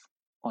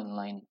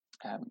online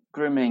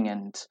grooming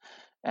and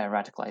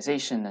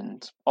radicalization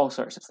and all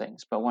sorts of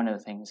things. But one of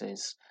the things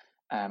is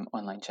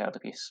online child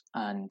abuse,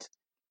 and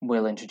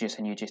will introduce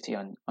a new duty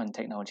on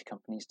technology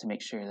companies to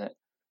make sure that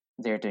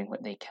they're doing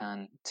what they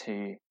can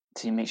to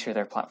make sure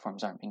their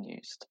platforms aren't being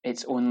used.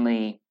 It's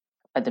only,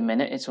 at the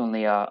minute, it's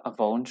only a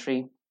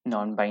voluntary,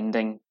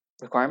 non-binding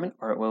requirement,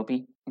 or it will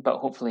be, but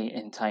hopefully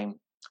in time,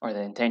 or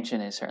the intention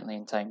is certainly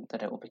in time,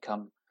 that it will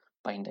become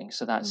binding.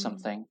 So that's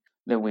something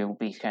that we'll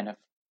be kind of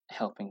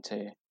helping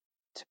to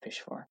push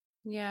for.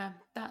 Yeah,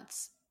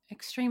 that's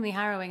extremely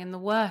harrowing. And the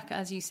work,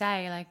 as you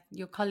say, like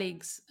your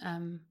colleagues,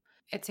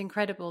 it's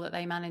incredible that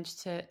they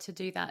managed to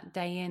do that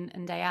day in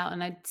and day out.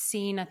 And I'd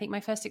seen, I think my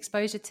first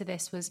exposure to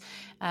this was,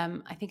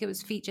 I think it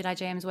was featured,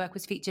 IJM's work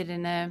was featured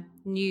in a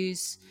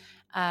news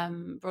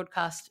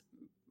broadcast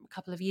a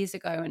couple of years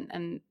ago.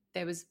 And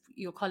there was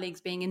your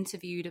colleagues being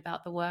interviewed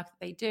about the work that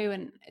they do.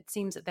 And it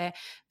seems that they're,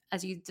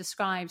 as you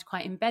described,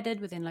 quite embedded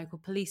within local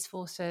police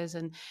forces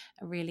and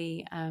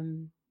really,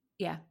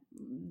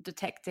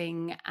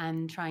 detecting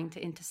and trying to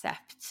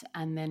intercept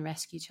and then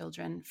rescue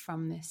children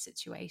from this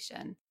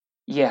situation.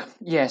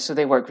 Yeah. So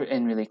they work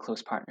in really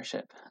close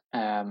partnership,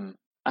 and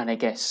I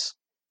guess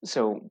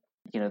so.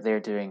 They're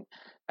doing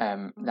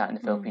that in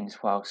the Philippines,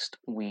 whilst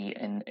we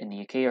in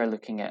the UK are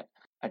looking at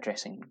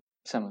addressing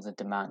some of the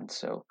demand.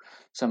 So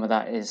some of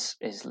that is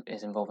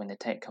involving the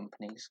tech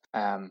companies.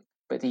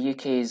 But the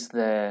UK is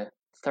the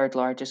third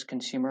largest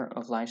consumer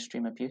of live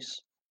stream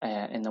abuse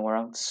in the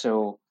world.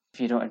 So if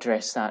you don't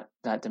address that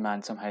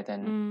demand somehow,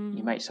 then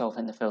you might solve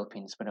it in the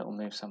Philippines, but it will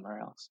move somewhere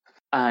else.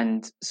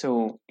 And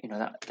so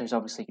that there's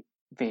obviously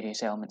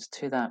various elements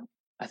to that.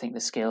 I think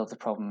the scale of the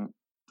problem,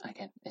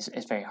 again,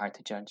 is very hard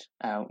to judge.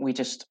 We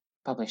just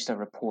published a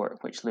report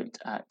which looked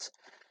at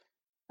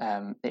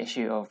the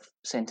issue of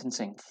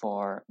sentencing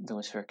for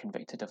those who are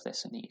convicted of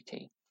this in the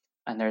UK.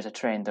 And there's a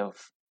trend of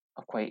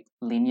quite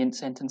lenient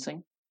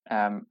sentencing,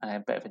 and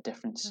a bit of a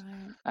difference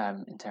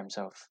in terms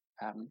of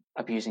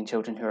abusing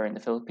children who are in the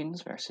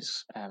Philippines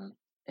versus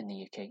in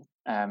the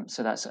UK.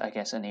 So that's, I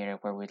guess, an area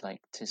where we'd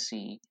like to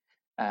see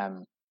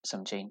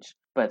some change.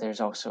 But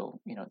there's also,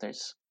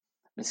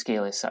 the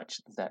scale is such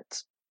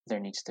that there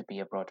needs to be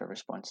a broader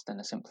response than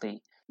a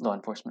simply law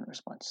enforcement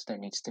response. There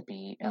needs to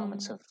be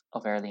elements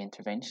of early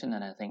intervention,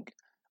 and I think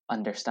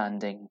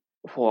understanding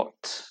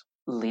what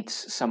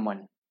leads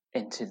someone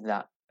into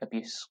that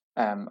abuse,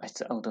 I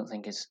still don't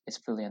think is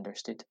fully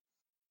understood.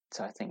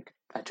 So I think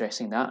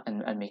addressing that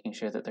and making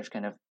sure that there's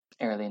kind of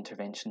early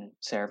intervention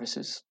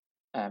services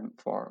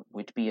for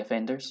would-be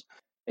offenders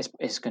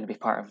is going to be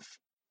part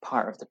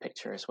of the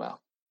picture as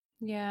well.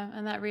 Yeah,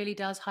 and that really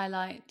does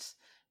highlight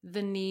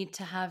the need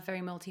to have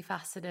very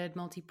multifaceted,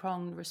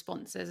 multi-pronged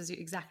responses,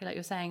 exactly like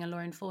you're saying, a law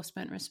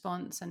enforcement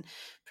response and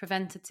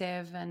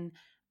preventative, and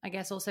I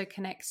guess also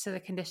connects to the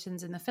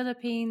conditions in the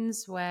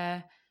Philippines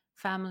where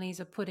families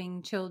are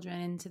putting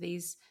children into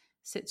these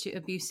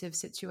abusive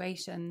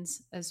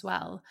situations as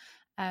well.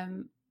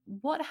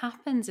 What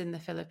happens in the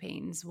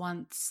Philippines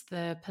once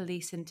the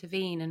police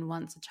intervene and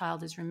once a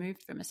child is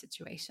removed from a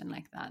situation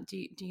like that?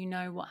 Do you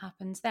know what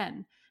happens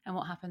then and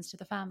what happens to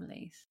the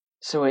families?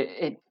 So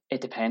it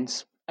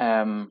depends.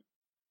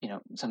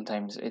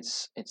 Sometimes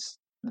it's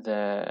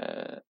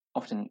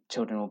often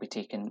children will be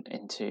taken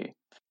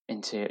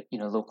into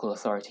local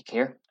authority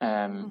care.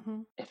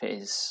 If it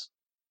is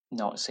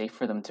not safe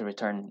for them to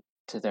return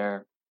to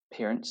their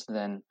parents,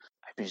 then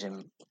I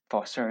presume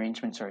foster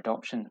arrangements or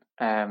adoption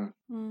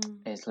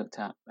is looked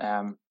at.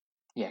 Kind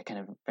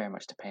of very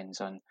much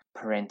depends on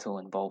parental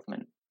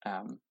involvement.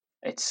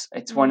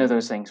 It's one of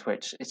those things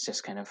which it's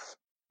just kind of,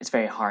 it's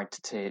very hard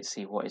to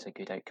see what is a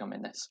good outcome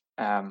in this.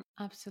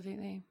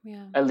 Absolutely,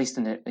 yeah. At least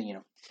in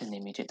the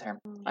immediate term.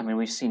 I mean,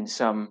 we've seen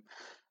some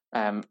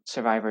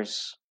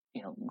survivors,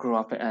 grow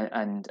up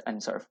and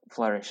sort of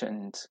flourish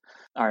and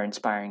are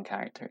inspiring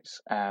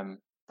characters.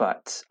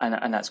 But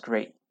that's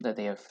great that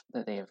they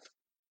have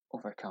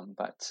overcome.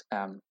 But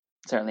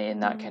certainly in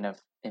that kind of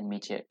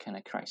immediate kind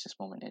of crisis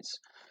moment, it's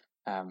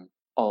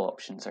all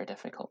options are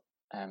difficult,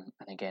 and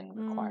again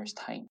requires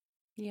time.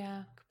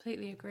 Yeah,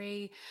 completely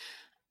agree.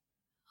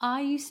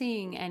 Are you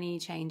seeing any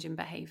change in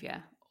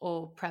behavior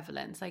or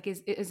prevalence? Like,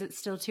 is it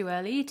still too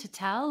early to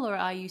tell, or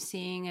are you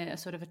seeing a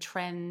sort of a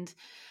trend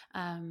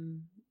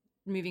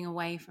moving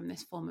away from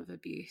this form of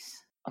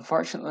abuse?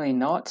 Unfortunately,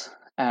 not.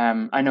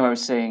 I know I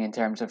was saying in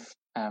terms of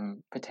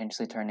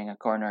potentially turning a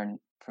corner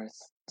for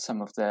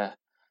some of the,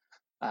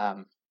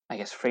 I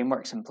guess,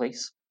 frameworks in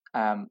place,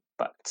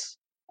 but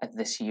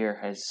this year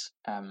has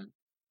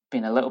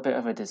been a little bit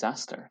of a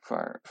disaster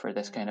for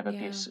this kind of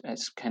abuse.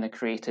 It's kind of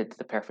created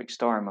the perfect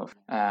storm of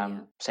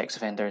sex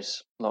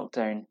offenders,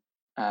 lockdown,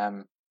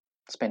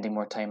 spending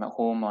more time at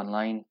home,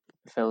 online.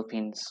 The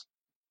Philippines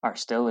are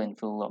still in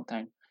full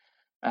lockdown.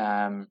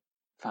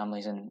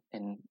 Families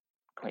in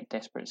quite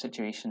desperate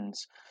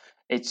situations.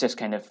 It's just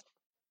kind of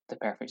the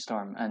perfect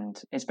storm, and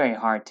it's very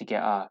hard to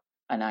get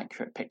an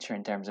accurate picture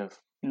in terms of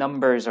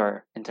numbers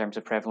or in terms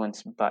of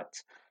prevalence, but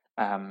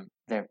there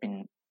have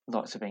been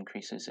lots of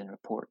increases in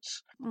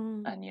reports,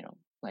 and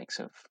likes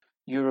of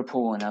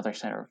Europol and other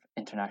sort of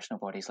international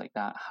bodies like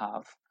that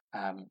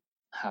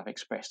have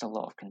expressed a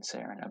lot of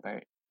concern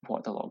about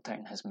what the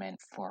lockdown has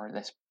meant for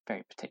this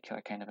very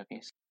particular kind of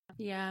abuse.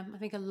 Yeah, I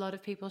think a lot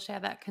of people share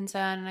that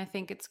concern, and I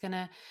think it's going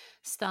to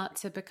start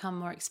to become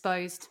more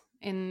exposed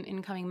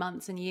in coming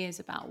months and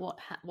years about what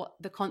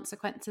the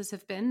consequences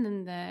have been,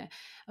 and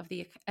of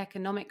the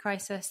economic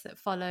crisis that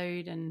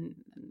followed, and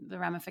the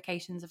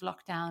ramifications of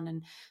lockdown,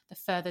 and the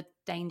further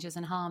dangers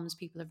and harms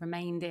people have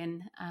remained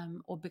in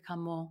or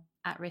become more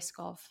at risk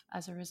of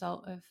as a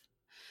result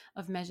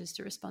of measures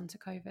to respond to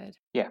COVID.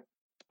 Yeah.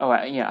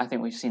 I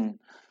think we've seen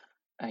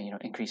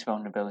increased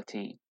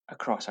vulnerability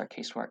across our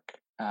casework.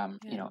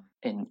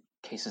 In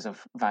cases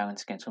of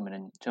violence against women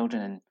and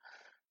children and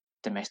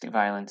domestic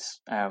violence,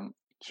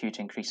 huge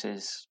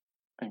increases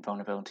in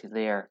vulnerability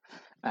there,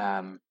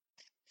 and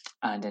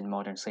in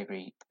modern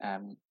slavery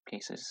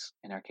cases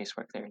in our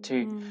casework there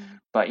too.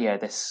 But yeah,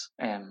 this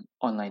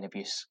online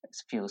abuse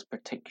feels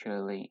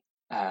particularly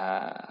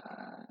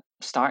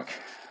stark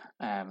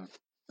and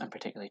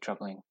particularly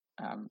troubling.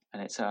 And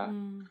it's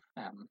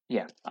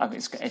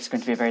it's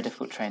going to be a very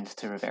difficult trend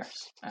to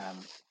reverse.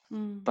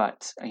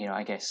 But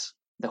I guess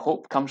the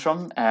hope comes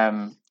from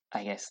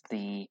I guess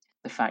the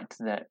fact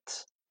that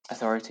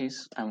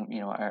authorities and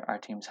our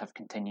teams have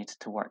continued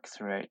to work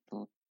throughout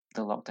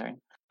the lockdown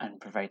and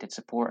provided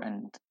support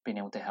and been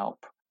able to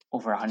help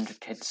over 100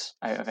 kids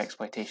out of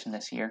exploitation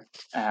this year.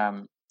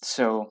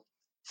 So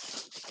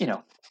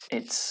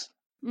it's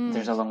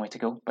there's a long way to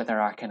go, but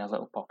there are kind of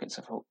little pockets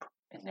of hope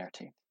in there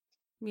too.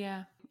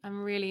 Yeah,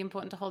 and really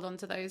important to hold on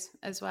to those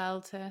as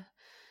well to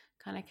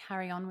kind of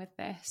carry on with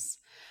this.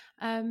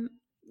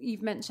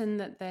 You've mentioned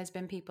that there's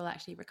been people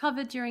actually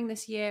recovered during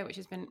this year, which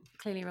has been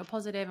clearly real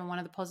positive, and one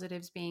of the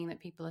positives being that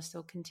people are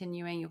still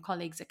continuing, your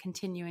colleagues are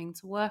continuing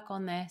to work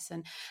on this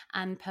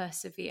and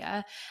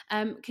persevere.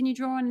 Can you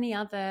draw on any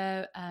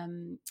other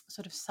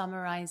sort of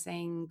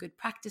summarizing good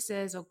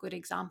practices or good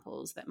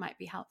examples that might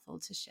be helpful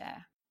to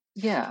share?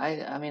 Yeah,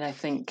 I mean, I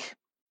think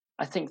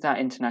that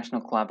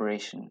international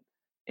collaboration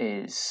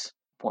is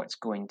what's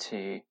going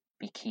to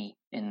be key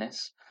in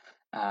this.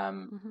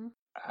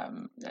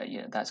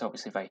 That's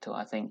obviously vital.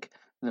 I think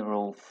the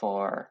role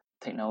for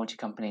technology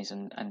companies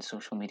and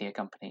social media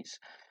companies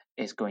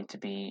is going to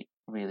be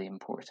really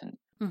important.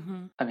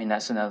 Mm-hmm. I mean,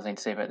 that's another thing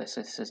to say about this.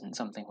 This isn't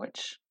something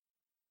which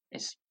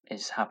is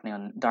happening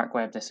on dark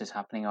web. This is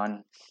happening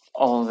on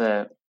all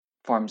the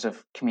forms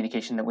of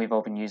communication that we've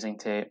all been using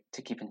to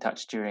keep in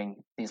touch during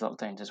these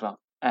lockdowns as well.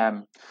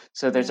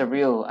 So there's a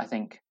real, I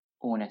think,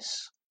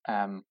 onus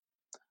on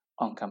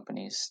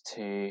companies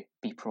to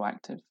be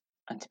proactive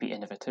and to be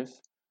innovative.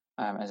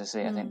 As I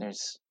say, I think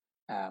there's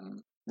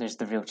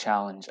the real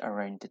challenge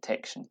around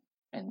detection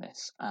in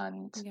this,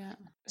 and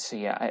so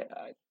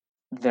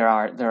there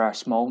are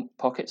small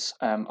pockets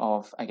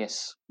of, I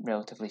guess,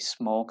 relatively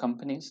small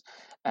companies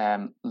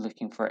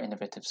looking for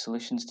innovative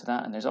solutions to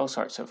that, and there's all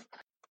sorts of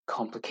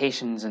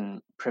complications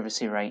and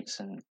privacy rights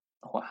and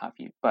what have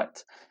you.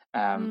 But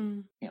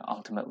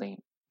ultimately,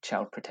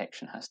 child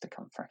protection has to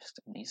come first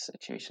in these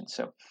situations.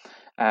 So,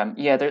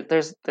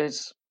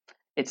 there's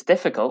it's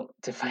difficult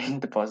to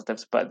find the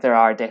positives, but there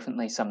are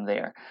definitely some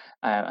there,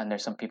 and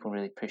there's some people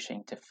really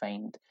pushing to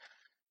find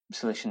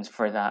solutions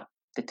for that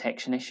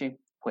detection issue,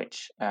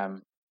 which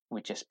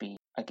would just be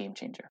a game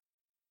changer.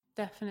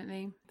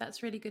 Definitely.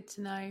 That's really good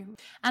to know.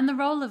 And the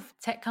role of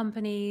tech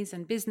companies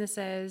and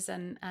businesses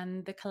and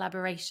the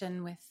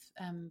collaboration with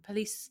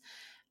police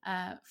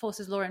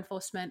forces, law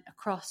enforcement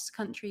across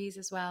countries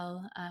as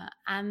well,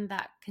 and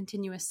that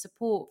continuous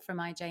support from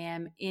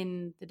IJM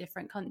in the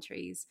different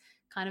countries,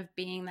 kind of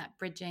being that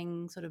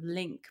bridging sort of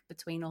link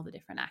between all the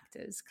different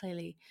actors,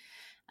 clearly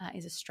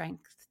is a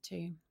strength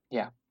too.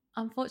 Yeah.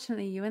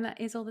 Unfortunately, Ewan,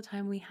 that is all the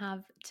time we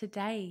have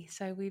today.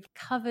 So we've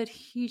covered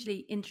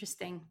hugely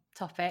interesting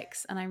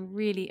topics, and I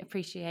really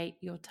appreciate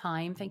your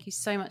time. Thank you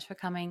so much for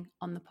coming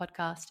on the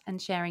podcast and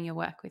sharing your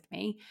work with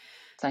me.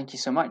 Thank you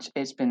so much.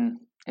 It's been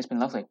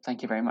lovely.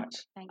 Thank you very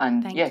much.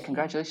 Thank you.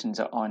 Congratulations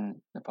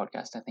on the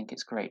podcast. I think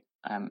it's great,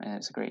 and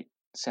it's a great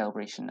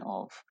celebration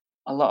of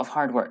a lot of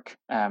hard work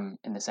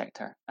in the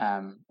sector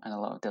and a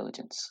lot of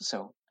diligence.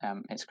 So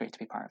it's great to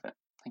be part of it.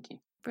 Thank you.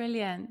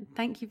 Brilliant.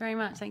 Thank you very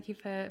much. Thank you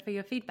for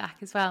your feedback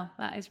as well.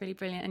 That is really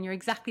brilliant. And you're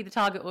exactly the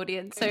target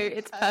audience. So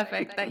it's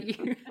perfect that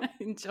you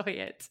enjoy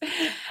it.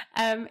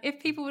 If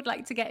people would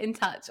like to get in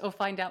touch or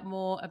find out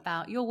more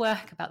about your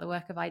work, about the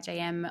work of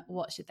IJM,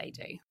 what should they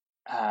do?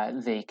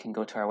 They can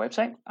go to our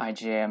website,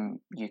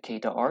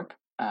 igmuk.org.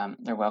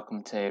 They're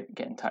welcome to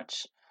get in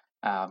touch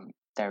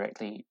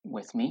directly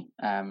with me,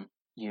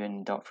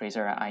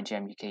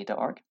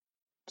 ewan.fraser@igmuk.org.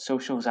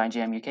 Socials,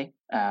 IJMUK.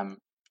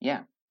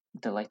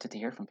 Delighted to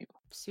hear from people.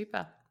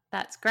 Super.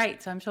 That's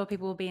great. So I'm sure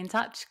people will be in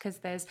touch because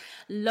there's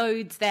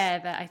loads there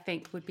that I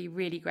think would be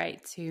really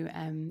great to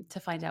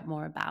find out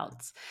more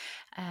about.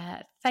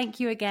 Thank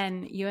you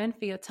again, Ewan,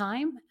 for your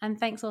time. And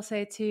thanks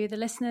also to the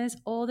listeners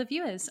or the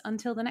viewers.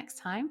 Until the next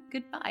time,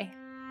 goodbye.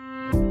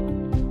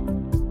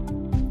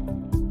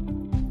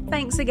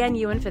 Thanks again,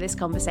 Ewan, for this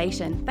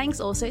conversation. Thanks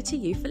also to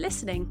you for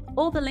listening.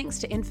 All the links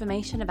to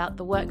information about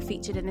the work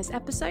featured in this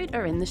episode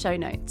are in the show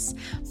notes.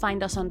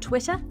 Find us on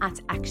Twitter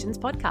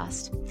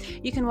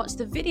 @ActionsPodcast. You can watch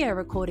the video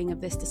recording of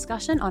this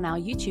discussion on our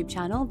YouTube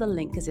channel. The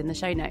link is in the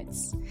show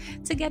notes.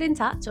 To get in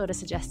touch or to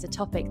suggest a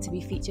topic to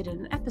be featured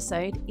in an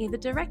episode, either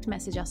direct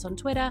message us on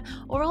Twitter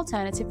or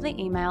alternatively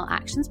email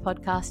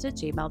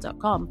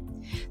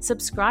actionspodcast@gmail.com.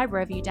 Subscribe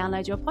wherever you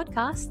download your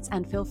podcasts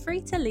and feel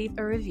free to leave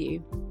a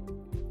review.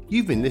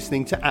 You've been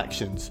listening to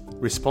Actions,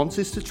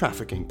 Responses to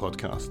Trafficking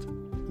podcast.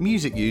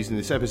 Music used in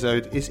this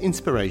episode is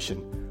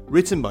Inspiration,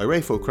 written by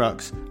Rayful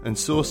Crux and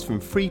sourced from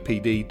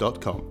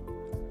freepd.com.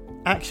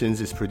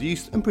 Actions is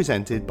produced and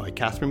presented by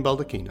Catherine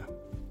Baldacchino.